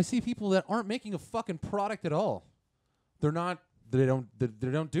 I see people that aren't making a fucking product at all. They're not. They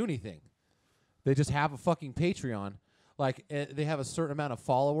don't do anything. They just have a fucking Patreon. Like they have a certain amount of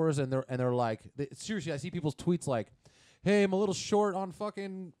followers, and they're like, seriously, I see people's tweets like, "Hey, I'm a little short on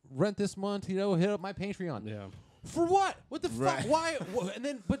fucking rent this month. Hit up my Patreon." Yeah. For what? What the Right. fuck? Why? And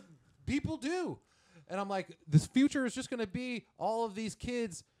then, but people do, and I'm like, this future is just gonna be all of these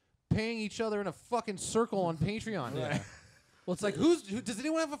kids paying each other in a fucking circle on Patreon. Yeah. Well, it's like, does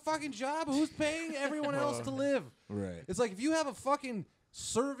anyone have a fucking job? Who's paying everyone else to live? Right. It's like, if you have a fucking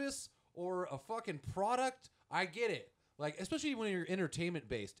service or a fucking product, I get it. Like, especially when you're entertainment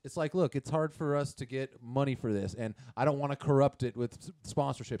based, it's like, look, it's hard for us to get money for this, and I don't want to corrupt it with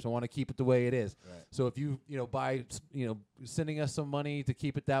sponsorships. I want to keep it the way it is. Right. So if you by sending us some money to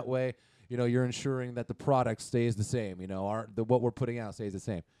keep it that way, you're ensuring that the product stays the same. What we're putting out stays the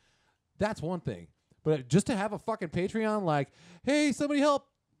same. That's one thing. But just to have a fucking Patreon, like, hey, somebody help.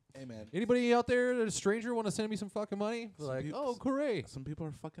 Hey, man. Anybody out there, a stranger, want to send me some fucking money? Like, oh, great. Some people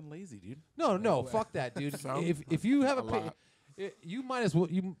are fucking lazy, dude. No, fuck that, dude. Some- if you have a a lot. you might as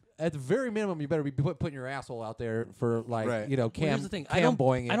well. You at the very minimum, you better be putting your asshole out there for like Right. cam. Well, here's the thing.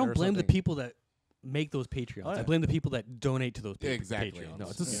 Camboying it I don't or blame the something. people that make those Patreons. Oh, yeah. I blame the people that donate to those Exactly. Patreons. No,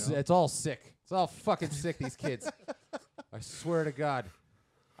 You it's all sick. It's all fucking sick. These kids. I swear to God.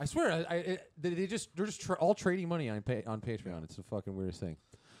 I swear, they're just all trading money on Patreon. It's the fucking weirdest thing.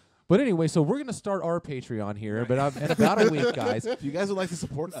 But anyway, so we're gonna start our Patreon here, but in about a week, guys. If you guys would like to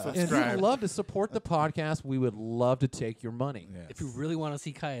support us, And if Subscribe. you'd love to support the podcast, we would love to take your money. yeah. If you really want to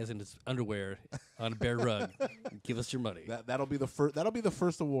see Kaya's in his underwear on a bare rug, give us your money. that'll be the first. That'll be the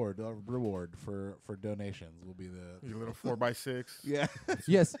first reward for donations. Will be the Your little 4x6. yeah.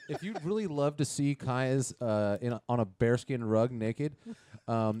 Yes, if you'd really love to see Kaya's on a bearskin rug naked,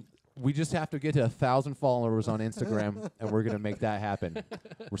 we just have to get to 1,000 followers on Instagram, and we're gonna make that happen.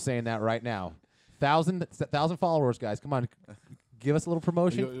 We're saying that right now. 1,000 followers, guys. Come on, give us a little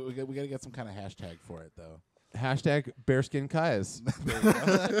promotion. We got to get some kind of hashtag for it though. Hashtag bearskin Kayas.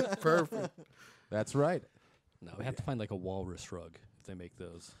 Perfect. That's right. No, we have to find like a walrus rug if they make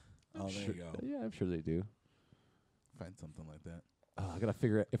those. Oh, there you go. Yeah, I'm sure they do. Find something like that. I gotta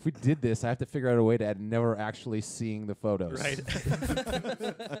figure out if we did this. I have to figure out a way to add never actually seeing the photos. Right.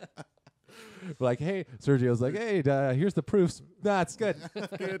 Like, hey, Sergio's like, hey, here's the proofs. Nah, it's good.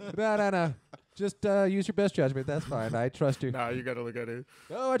 Good. No. Just use your best judgment. That's fine. I trust you. Nah, you gotta look at it.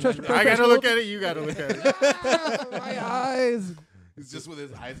 Oh, I trust you. I gotta look at it. You gotta look at it. My eyes. He's just with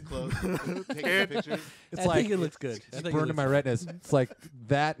his eyes closed, taking a picture. It's I like think it looks good. I it's think it burned in looks my retinas. It's like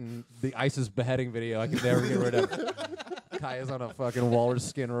that and the ISIS beheading video. I can never get rid of. Kaya's on a fucking walrus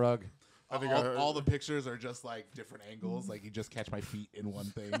skin rug. I think all the pictures are just like different angles. Like you just catch my feet in one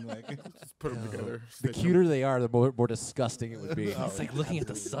thing. Like just put them together. The stitch 'em. cuter they are, the more disgusting it would be. It's like looking at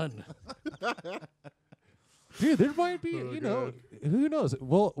the sun. Dude, there might be, God. who knows?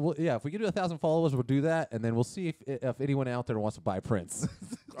 We'll yeah, if we get to 1,000 followers, we'll do that, and then we'll see if anyone out there wants to buy prints.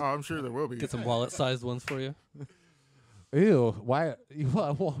 Oh, I'm sure there will be. Get some wallet-sized ones for you. Ew, why? You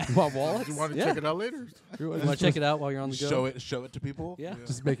want wallets? You want to Yeah. check it out later? You Want to check it out while you're on the go? show it to people. Yeah.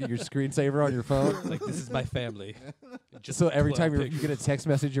 Just make it your screensaver on your phone. Like, this is my family. Just So every pull time out you get a pictures. text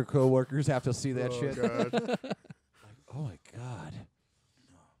message, your coworkers have to see that Oh, shit. God. Oh my god.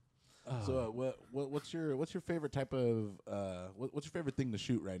 So what's your favorite type of what's your favorite thing to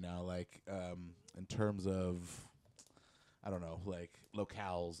shoot right now? Like in terms of I don't know, like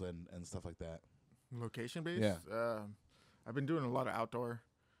locales and stuff like that. Location based? Yeah. I've been doing a lot of outdoor.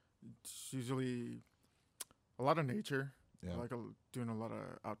 It's usually a lot of nature. Yeah. I like doing a lot of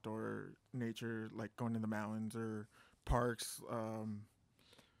outdoor nature, like going in the mountains or parks,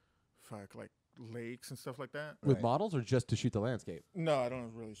 like lakes and stuff like that. With Right. models or just to shoot the landscape? No, I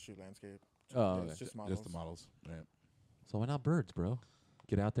don't really shoot landscape. Oh, Yeah, okay. it's just models. Just the models. Right. So why not birds, bro?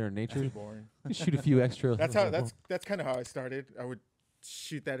 Get out there in Too nature. boring. Shoot a few extra. That's kind of how I started. I would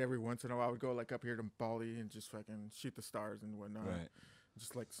shoot that every once in a while. I would go like up here to Bali and just fucking shoot the stars and whatnot. Right.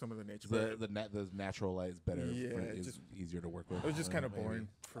 Just like some of the nature. The natural light is better. Yeah, is just- easier to work with. It was just kind of maybe. boring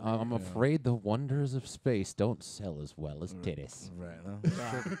for me. I'm afraid the wonders of space don't sell as well as titties. Right. No.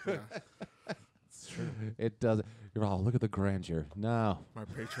 Nah, yeah. It's true. It doesn't. You're all look at the grandeur. No. My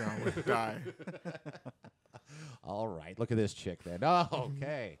Patreon would die. All right. Look at this chick then. Oh,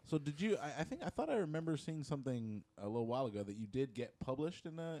 okay. So did you? I thought I remember seeing something a little while ago that you did get published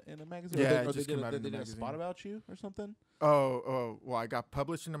in a magazine. Yeah, or it they just did, came out they in the did a magazine. spot about you or something. Oh, well, I got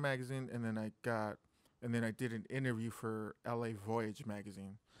published in a magazine, and then I got and then I did an interview for LA Voyage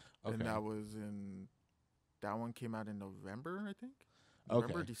magazine, and Okay. that one came out in November, I think. Okay.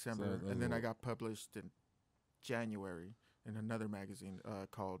 November, December, So those and then I were- got published in January in another magazine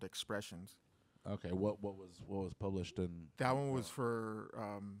called Expressions. Okay. What was published in? That one was for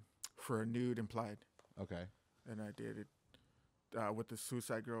a nude implied, Okay. and I did it with the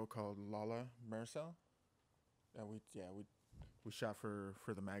Suicide Girl called Lala Marcel, and we shot for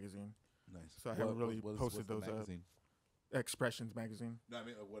the magazine. Nice. So I haven't really posted what's the those up. magazine? Expressions magazine. No, I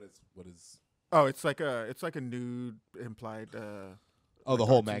mean, what is? Oh, it's like a nude implied. Oh, the like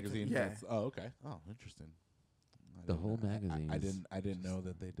whole cartoon magazine. thing. Yeah. That's- Oh, okay. Oh, interesting. The whole magazine I is didn't know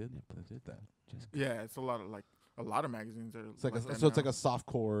that they did that. just Yeah, it's a lot of magazines are. It's like that so it's like now. a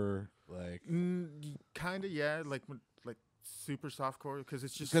softcore like. Kind of, yeah, like super softcore because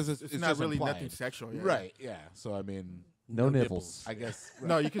it's just 'Cause it's it's not just really implied. nothing sexual, yeah. Right. Yeah. So I mean, no nipples. I guess.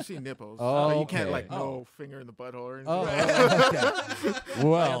 No, you can see nipples. Oh, but you can't okay. like Oh. no finger in the butthole or anything. Oh, okay. I'm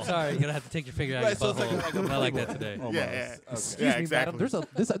Well, sorry, you're gonna have to take your finger out Right, of so your it's like butthole. a- like a Not like that Playboy. today. Almost. Yeah. Okay. excuse Yeah, me, madam. exactly.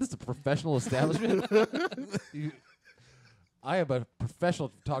 This is a professional establishment. I am a professional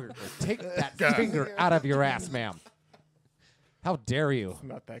photographer. Take that finger out of your ass, ma'am. How dare you? It's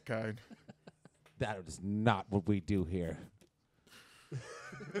not that kind. That is not what we do here.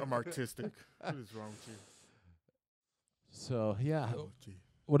 I'm artistic. What is wrong with you? So yeah, Oh, gee.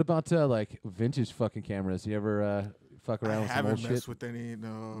 what about like vintage fucking cameras? You ever fuck around I with some old haven't messed shit? with any.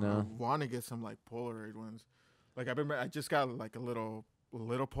 No. No? I want to get some like Polaroid ones. Like I just got like a little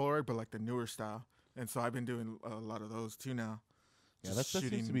Polaroid, but like the newer style. And so I've been doing a lot of those too now. Yeah, Just that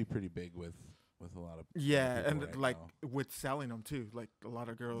seems to shooting- be pretty big with a lot of Yeah, people and right like now. with selling them too. Like a lot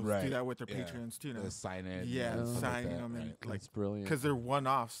of girls Right, do that with their yeah. Patreons too now. The sign it, Yeah, and stuff like signing that, them and right. like That's brilliant. because they're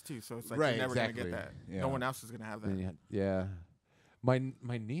one-offs too. So it's like Right, you're never gonna exactly. get that. Yeah. No one else is gonna have that. Then you had- yeah,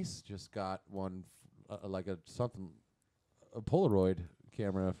 my niece just got one, like a Polaroid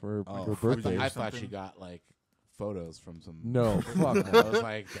camera for Oh, her I birthday. thought- I thought she something. got like photos from some. No, fuck I no. was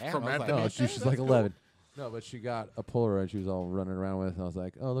like, damn. From I was like, No, okay, she's like that's 11. No, but she got a Polaroid she was all running around with. And I was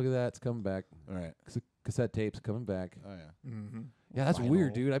like, oh, look at that. It's coming back. cool. All right. Cassette tapes coming back. Oh yeah. Mm-hmm. Yeah, that's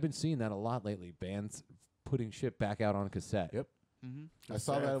weird, Vinyl. dude. I've been seeing that a lot lately. Bands putting shit back out on cassette. Yep. Mm-hmm. I Cassette,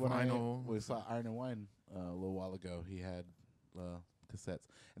 saw that when vinyl. we saw Iron and Wine a little while ago. He had cassettes,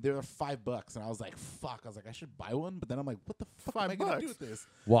 and they were $5, and I was like, "Fuck!" I was like, "I should buy one," but then I'm like, "What the fuck am I gonna do with this?"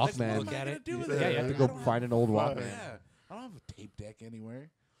 Like, Walkman. what am I at gonna it. do with Yeah, it? Yeah, you have to I go don't find an old Fuck. Walkman. Yeah, I don't have a tape deck anywhere.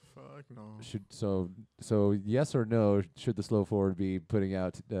 Fuck no. So yes or no? Should the slow forward be putting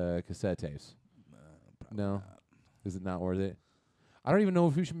out cassette tapes? Probably No. not. Is it not worth it? I don't even know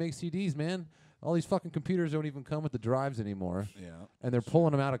if we should make CDs, man. All these fucking computers don't even come with the drives anymore, Yeah. and they're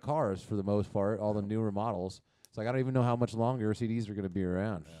pulling them out of cars for the most part. All the newer models. It's like I don't even know how much longer CDs are going to be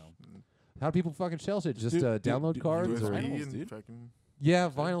around. Yeah. How do people fucking sell shit? Just Dude, download dude, cards? USB Or? vinyls, and dude. fucking Yeah,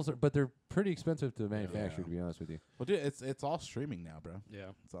 vinyls, but they're pretty expensive to manufacture. Yeah. To be honest with you. Well, dude, it's all streaming now, bro. Yeah.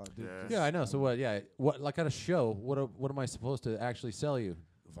 It's all, dude, Yeah. just Yeah, I know. So what? Yeah, what? Like at a show, what am I supposed to actually sell you?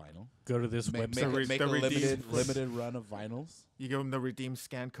 vinyl. Go to this Make, website. make, make the a limited redeemed- limited run of vinyls. you give them the redeem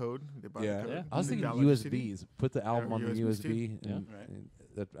scan code. They buy Yeah. the code. Yeah. I was they thinking download the CD. USBs. Put the album on the USBs USB. Yeah. And, Right. and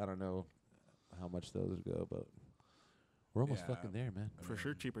that I don't know how much those go, but we're almost Yeah. fucking there, man. For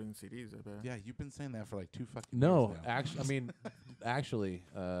sure, cheaper than CDs. I bet. Yeah, you've been saying that for like 2 fucking No, years now. actually, I mean, actually,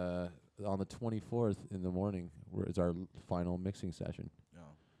 on the 24th in the morning is our final mixing session, No.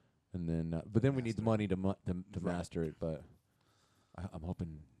 and then but then we need the Master. money to Right. master it. But I'm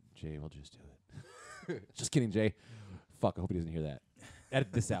hoping Jay will just do it. Just kidding, Jay. Fuck, I hope he doesn't hear that.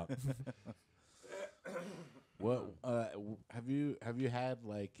 Edit this out. What have you had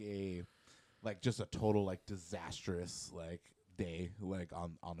like just a total like disastrous like day like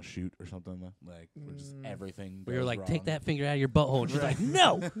on a shoot or something like where just everything Where you're goes like, take wrong? that finger out of your butthole. And she's like,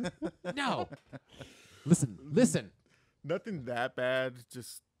 no. No. Listen. Nothing that bad.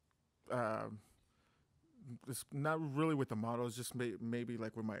 Just it's not really with the models. Just maybe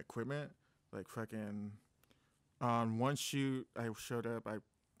like with my equipment. Like fucking on one shoot, I showed up. I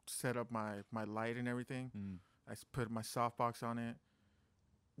set up my light and everything. Mm. I put my softbox on it.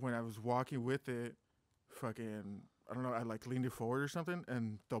 When I was walking with it, fucking I don't know. I like leaned it forward or something,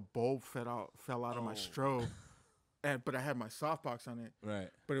 and the bulb fell out of my strobe. But I had my softbox on it. Right.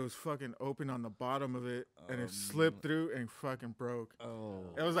 But it was fucking open on the bottom of it, and Oh, it slipped through and fucking broke. Oh.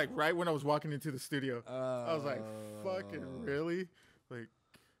 It was like right when I was walking into the studio. I was like, fucking really? Like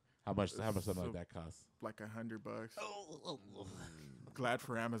How much something So- like that costs? like $100. Oh. Glad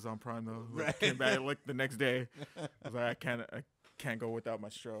for Amazon Prime though. Like, Right. came back like the next day. I was like, I can't go without my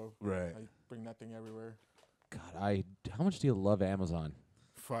strobe. Right. I bring that thing everywhere. God, how much do you love Amazon?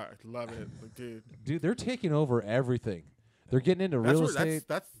 Fuck, love it, like, dude. Dude, they're taking over everything. They're getting into real estate.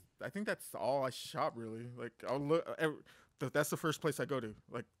 That's I think that's all I shop really. Like I'll look. That's the first place I go to,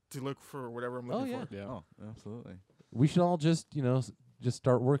 like to look for whatever I'm looking yeah. for. Yeah. Oh, absolutely. We should all just, just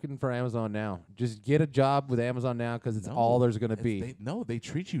start working for Amazon now. Just get a job with Amazon now because it's all there's going to be. They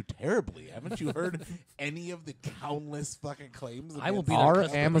treat you terribly. Haven't you heard any of the countless fucking claims? I will against be Our their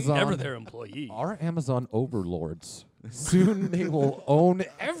customer, Amazon- never their employee. Our Amazon overlords. Soon they will own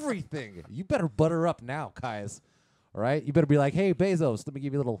everything. You better butter up now, guys. All right? You better be like, hey, Bezos, let me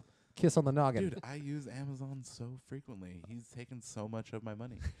give you a little kiss on the noggin. Dude, I use Amazon so frequently. He's taken so much of my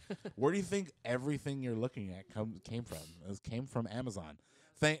money. Where do you think everything you're looking at came from? It came from Amazon.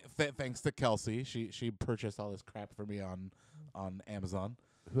 Thanks to Kelsey. She purchased all this crap for me on Amazon.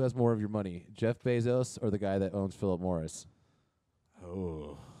 Who has more of your money, Jeff Bezos or the guy that owns Philip Morris?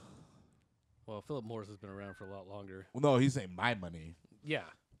 Oh. Well, Philip Morris has been around for a lot longer. Well, no, he's saying my money. Yeah.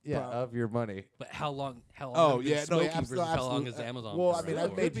 Yeah, But- of your money. But how long? How long? Oh, have you been yeah, no, smoking yeah, versus how long is Amazon? well, been I mean, around I've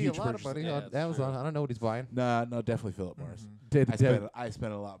for? made Maybe a huge lot of purchases. money Yeah, on that's Amazon. true. I don't know what he's buying. No, definitely Philip Morris. Did I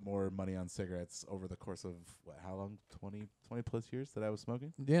spent a lot more money on cigarettes over the course of how long? 20 plus years that I was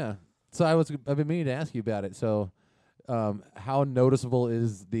smoking. Yeah. So I've been meaning to ask you about it. So, how noticeable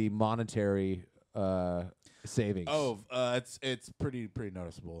is the monetary savings? Oh, it's pretty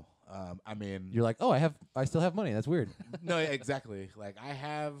noticeable. I mean, You're like, oh, I still have money. That's weird. no, yeah, exactly. Like I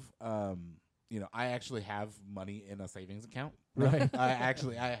have, I actually have money in a savings account. Right. I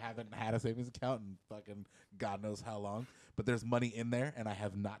haven't had a savings account in fucking God knows how long, but there's money in there and I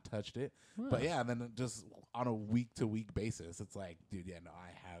have not touched it. But yeah, and then just on a week to week basis, it's like, dude, yeah, no,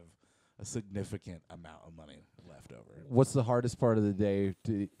 I have a significant amount of money left over. What's the hardest part of the day?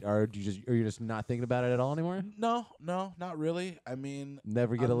 Are you just not thinking about it at all anymore? No, not really. I mean,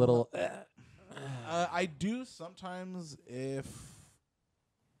 Never get a I'm little. I do sometimes if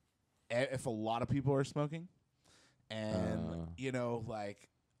a lot of people are smoking, and like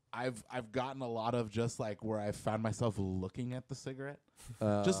I've gotten a lot of just like where I found myself looking at the cigarette,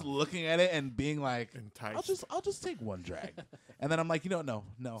 just looking at it and being like, Enticed. I'll just take one drag, and then I'm like, no.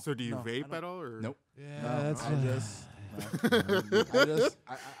 So do you no, I vape don't- at all, or Nope. Yeah, No, that's I just. No.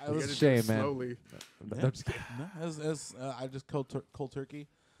 I You was gotta do shame, it man. slowly. yeah. No, it was I just cold turkey.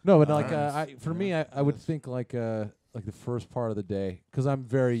 No, but like Nice. for me, I would think like the first part of the day because I'm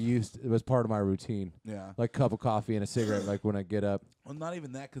very used. It was part of my routine, Yeah. like cup of coffee and a cigarette, like when I get up. Well, not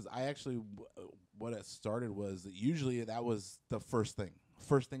even that, because I actually, what it started was that usually that was the first thing.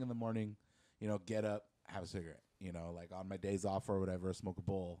 First thing in the morning, get up, have a cigarette. Like on my days off or whatever, smoke a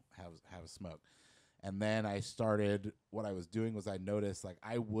bowl, have a smoke. And then I started, what I was doing was I noticed like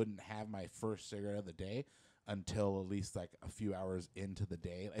I wouldn't have my first cigarette of the day until at least like a few hours into the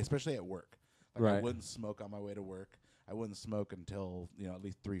day, especially at work. Like I Right. wouldn't smoke on my way to work. I wouldn't smoke until, at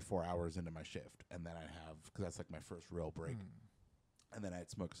least 3-4 hours into my shift. And then I'd have, because that's like my first real break. And then I'd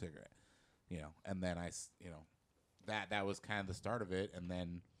smoke a cigarette, and then that was kind of the start of it. And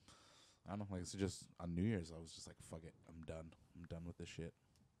then, I don't know, like, it's just on New Year's, I was just like, fuck it, I'm done with this shit.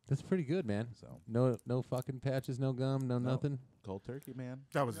 That's pretty good, man. So, No fucking patches, no gum, no nothing. cold turkey, man.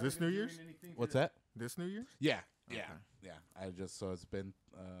 That was this New Year's. What's that? This New Year. Yeah. Okay. So it's been,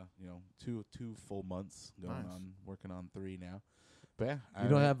 2 full months going Nice. on, working on 3 now. But yeah. You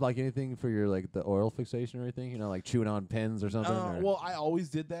don't have like anything for your like the oil fixation or anything? Like chewing on pens or something? or? Well, I always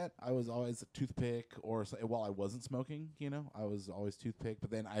did that. I was always a toothpick, or while I wasn't smoking, I was always toothpick. But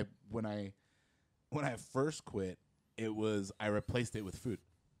then when I first quit, I replaced it with food.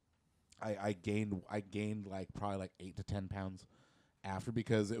 I gained like probably like 8 to 10 pounds after,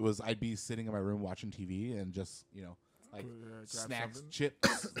 because I'd be sitting in my room watching TV and just like grab snacks, something.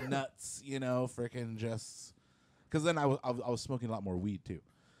 chips, nuts, freaking just. Because then I was smoking a lot more weed too,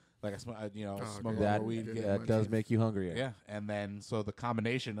 like I smoking a lot that more weed. Getting Yeah, that does make you hungrier. yeah, and then so the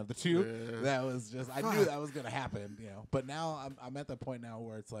combination of the two, Yeah. that was just I knew that was gonna happen, But now I'm at the point now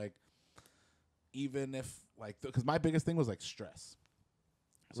where it's like, even if like, because my biggest thing was like stress.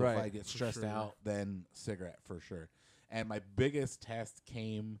 So if Right. I get For stressed sure. out, then cigarette for sure. And my biggest test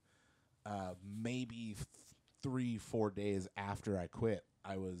came maybe 3-4 days after I quit.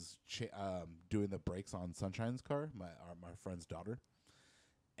 I was doing the brakes on Sunshine's car, my friend's daughter,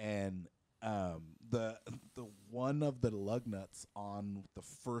 and the one of the lug nuts on the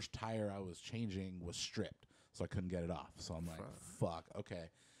first tire I was changing was stripped, so I couldn't get it off. So I'm like, fuck, okay.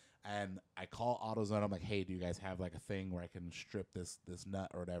 And I call AutoZone. I'm like, hey, do you guys have like a thing where I can strip this nut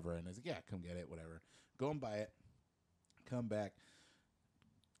or whatever? And he's like, yeah, come get it, whatever. Go and buy it. Come back,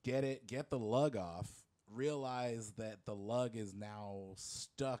 get it, get the lug off. Realize that the lug is now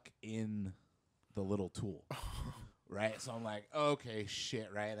stuck in the little tool. right? So I'm like, okay, shit,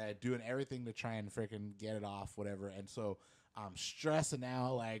 right? I'm doing everything to try and freaking get it off, whatever. And so I'm stressing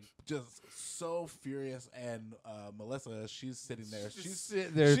out, like just so furious. And Melissa, she's sitting there. She's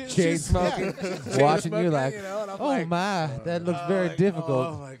sitting there she's- chain she's- smoking, yeah, chain watching you smoking, like, you know, and I'm oh like, my, that looks very like, difficult.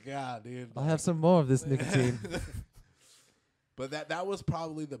 Oh my god, dude! I'll have some more of this nicotine. But that was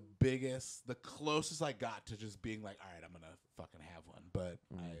probably the closest I got to just being like, all right, I'm gonna fucking have one. But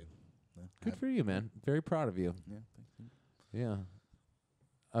Good for you, man. Very proud of you. Yeah, thank you. Yeah.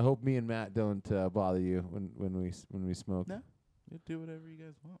 I hope me and Matt don't bother you when we smoke. No, you do whatever you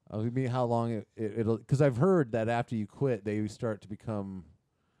guys want. I mean, how long it'll? Because I've heard that after you quit, they start to become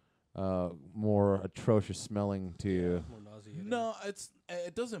more atrocious smelling to you. More nauseating. No,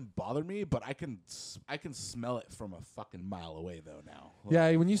 it doesn't bother me, but I can smell it from a fucking mile away though now.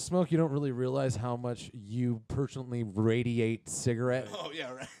 Yeah, when you smoke, you don't really realize how much you personally radiate cigarette Oh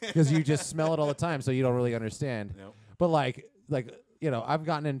yeah, right. because you just smell it all the time, so you don't really understand. Nope. But like I've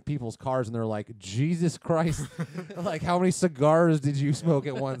gotten in people's cars and they're like, Jesus Christ, like how many cigars did you smoke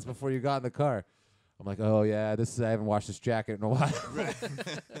at once before you got in the car? I'm like, oh yeah, I haven't washed this jacket in a while.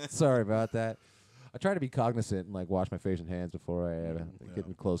 Sorry about that. I try to be cognizant and like wash my face and hands before I get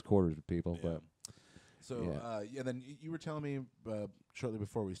in close quarters with people. Yeah. But So then you were telling me shortly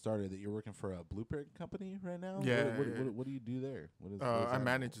before we started that you're working for a blueprint company right now. Yeah, What do you do there? What is I that?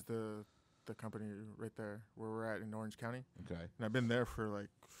 manage the company right there where we're at in Orange County, Okay. and I've been there for like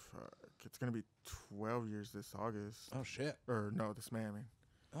it's gonna be 12 years this August. Oh shit. Or no, this May. I mean,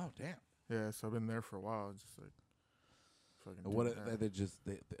 Oh damn. yeah. So I've been there for a while. Just like fucking. What doing that. they just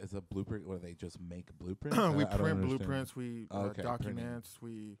as a blueprint? What do they just make blueprints? we I don't print understand. blueprints. We Okay, printing. documents.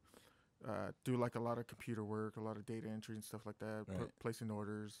 We do like a lot of computer work, a lot of data entry and stuff like that. Right. Placing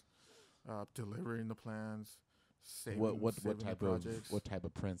orders, delivering the plans. Saving, What saving the type projects.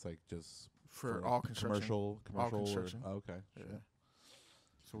 of prints? Like just For all construction. commercial All or- construction. oh, okay. Yeah. Sure.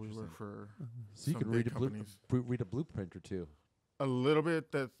 So we work for so you some can big read companies. read a blueprint or two. A little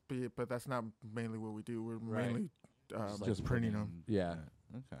bit, but that's not mainly what we do. We're Right. mainly Just printing them. Yeah.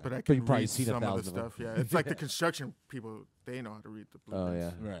 Okay. But I But can you've probably read seen some of the 1,000 of them. stuff. Yeah, it's like the construction people. They know how to read the Oh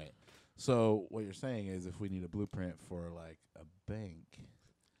blueprints. yeah. Right. So what you're saying is, if we need a blueprint for like a bank,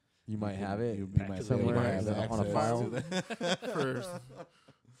 You might have it You Back might to say the you somewhere have on a access file. to that. First,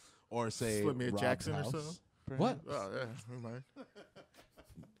 Or say Slip me a Rob's Jackson or house, so. What? perhaps? oh yeah, we might.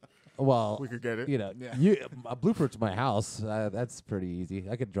 Well, We could get it. you know, Yeah. a blueprint to my house. That's pretty easy.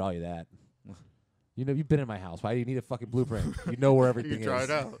 I could draw you that. You know, you've been in my house. Why do you need a fucking blueprint? You know where You everything can try is.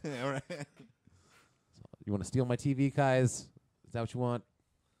 it out. Yeah, right. You want to steal my TV, guys? Is that what you want?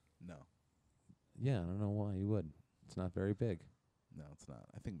 No, Yeah, I don't know why you would. It's not very big. no, it's not.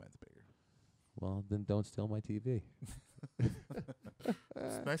 I think mine's bigger. Well, then don't steal my TV.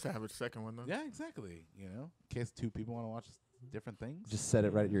 It's nice to have a second one though. Yeah, exactly. You know, in case two people want to watch different things. Just set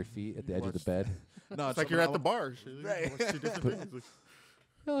it right at your feet at the edge of the bed. no, It's like you're at the bar. Shit. Right. Watch two different things. Like,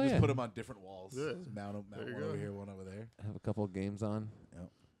 Oh Just yeah. put them on different walls. Yeah. Just mount them. There you one go. over here, one over there. Have a couple of games on.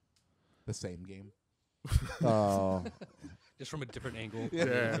 The same game. Oh Just from a different angle. yeah,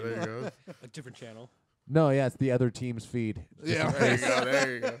 there you go. A different channel. no, yeah, it's the other team's feed. Yeah, There you go.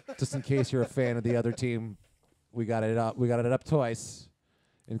 There you go. Just in case you're a fan of the other team, we got it up. We got it up twice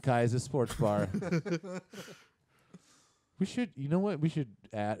in Kai's Sports Bar. We should, you know what? We should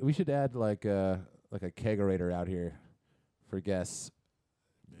add like a kegerator out here for guests.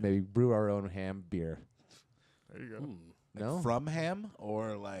 Maybe brew our own ham beer. There you go. Hmm. No, From ham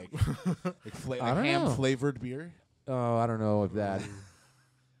or like, I don't ham know. flavored beer. oh, I don't know if that.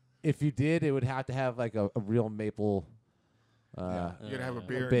 If you did, it would have to have like a real maple. Yeah. You're gonna have a Uh,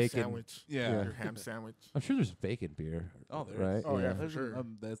 beer and a bacon. sandwich. Yeah. Your ham sandwich. I'm sure there's bacon beer. Oh, there right? is. Oh, yeah. yeah. for sure.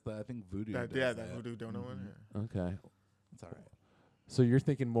 That's the I think Voodoo. That, does yeah, that. that voodoo donut one. Yeah. Okay. It's all right. So you're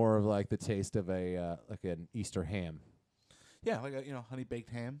thinking more of like the taste of a like an Easter ham. Yeah, like a honey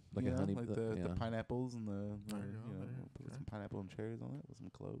baked ham, Like you a know, honey like b- the yeah. pineapples and the There you go, put yeah. some pineapple and cherries on it with some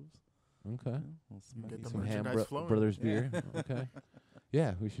cloves. Okay. Little You get smoky the Some ham merchandise flowing. brothers Yeah. beer. Okay.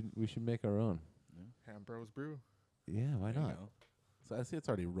 Yeah, we should make our own. Ham Bros Brew. Yeah, why There you not? go. So I see it's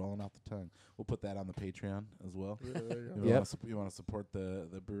already rolling off the tongue. We'll put that on the Patreon as well. Yeah, there you go. You Yep. wanna you want to support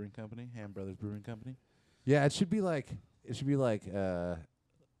the brewing company, Ham Brothers Brewing Company? Yeah, it should be like it's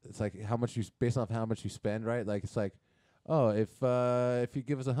like how much based off how much you spend, right? Like it's like, oh, if you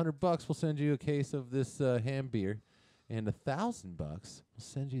give us $100, we'll send you a case of this ham beer, and $1,000, we'll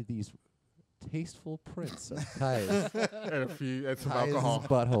send you these tasteful prints of Kai's And some Kai's alcohol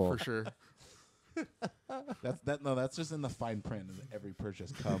butthole. for sure. That's just in the fine print. And every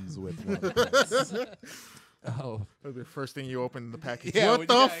purchase comes with one of the prints. Oh, That'll be the first thing you open in the package. Yeah, what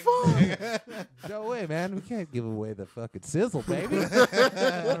the fuck? no way, man. We can't give away the fucking sizzle, baby.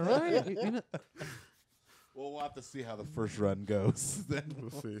 All right. You know, Well, we'll have to see how the first run goes. Then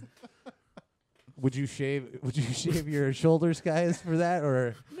We'll see. would you shave your shoulders, guys, for that,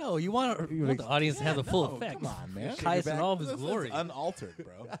 or No, you want the audience to have the full effect. Come on, man. Kai's in all of his This is glory. unaltered,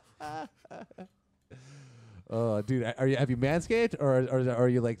 bro. oh, dude, have you manscaped, or are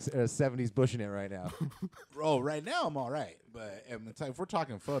you like 70s bushing it right now? Bro, right now I'm all right, but if we're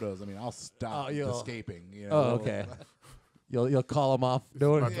talking photos, I mean, I'll stop Oh, you'll- escaping. You know? Oh, okay. You'll call them off.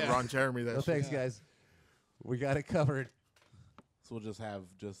 No, About Yeah. to Ron Jeremy that no shit. thanks, guys. We got it covered. So we'll just have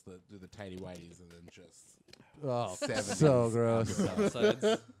do the tidy whities and then just Oh, 70s. so gross. Sides.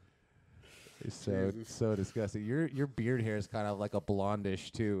 It's so disgusting. Your beard hair is kind of like a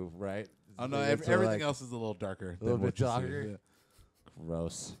blondish too, right? Oh no, It's everything like else is a little darker. a little than bit what you see, darker? yeah.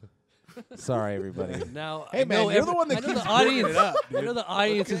 Gross. Sorry, everybody. Now, Hey, I man, know you're the one that I know keeps the audience. bringing it up, I know the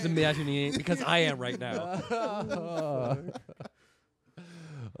audience is imagining it because I am right now.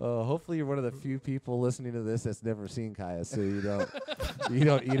 Hopefully you're one of the few people listening to this that's never seen Kaya, so you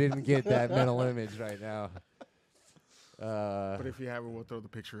didn't get that mental image right now. But if you have it, we'll throw the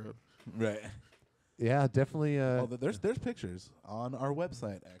picture up. Right. Yeah, definitely. Oh, there's pictures on our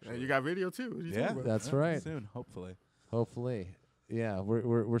website actually. You got video too. What are you Yeah, talking about? That's right. Soon, hopefully. Hopefully, yeah,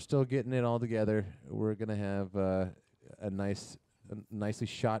 we're still getting it all together. We're gonna have a nicely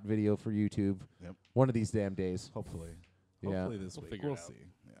shot video for YouTube. Yep. One of these damn days. Hopefully. Yeah. Hopefully this We'll week. figure it We'll out. see.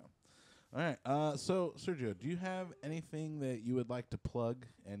 Yeah. All right. So Sergio, do you have anything that you would like to plug?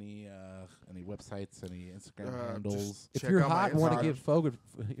 Any websites? Any Instagram handles? just If check you're out my hot and want to Instagram.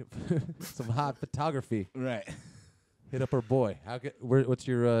 get some hot photography, Right. hit up our boy. What's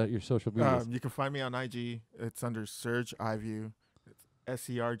your social media? You can find me on IG. It's under Serge Iview. It's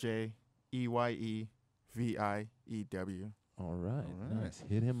SERJEYEVIEW. All right, All right. nice.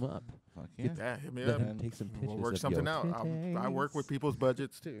 Hit him up. Fuck yeah. Yeah, hit me Let up. him take some pictures. We'll work of something your out. I work with titties. people's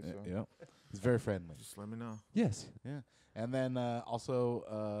budgets too. So Yep. He's very friendly. just let me know. Yes. Yeah. And then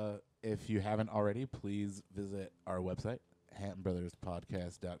also, if you haven't already, please visit our website,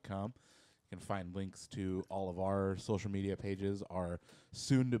 HantonBrothersPodcast.com. You can find links to all of our social media pages. Our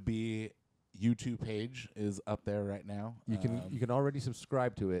soon-to-be YouTube page is up there right now. You can already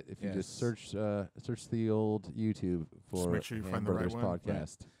subscribe to it if you just search the old YouTube for make sure you Hand find the right Brothers one.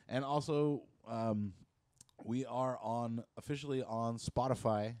 Podcast. And also, we are officially on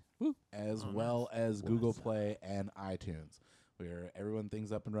Spotify as well as Google Play and iTunes. Everyone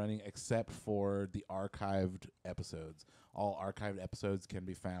things up and running except for the archived episodes. All archived episodes can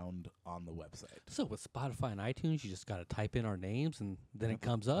be found on the website. So with Spotify and iTunes, you just got to type in our names and then it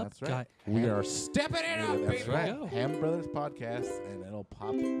comes up. That's right. We are stepping it up, That's baby. right. Go. Ham Brothers Podcast, and it'll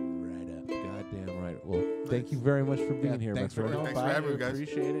pop right up. Goddamn right. Well, thank you very much for being here, my Thanks for friend. coming Thanks for by. having We me, guys.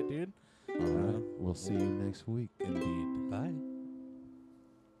 appreciate it, dude. All right. We'll see you next week. Indeed. Bye.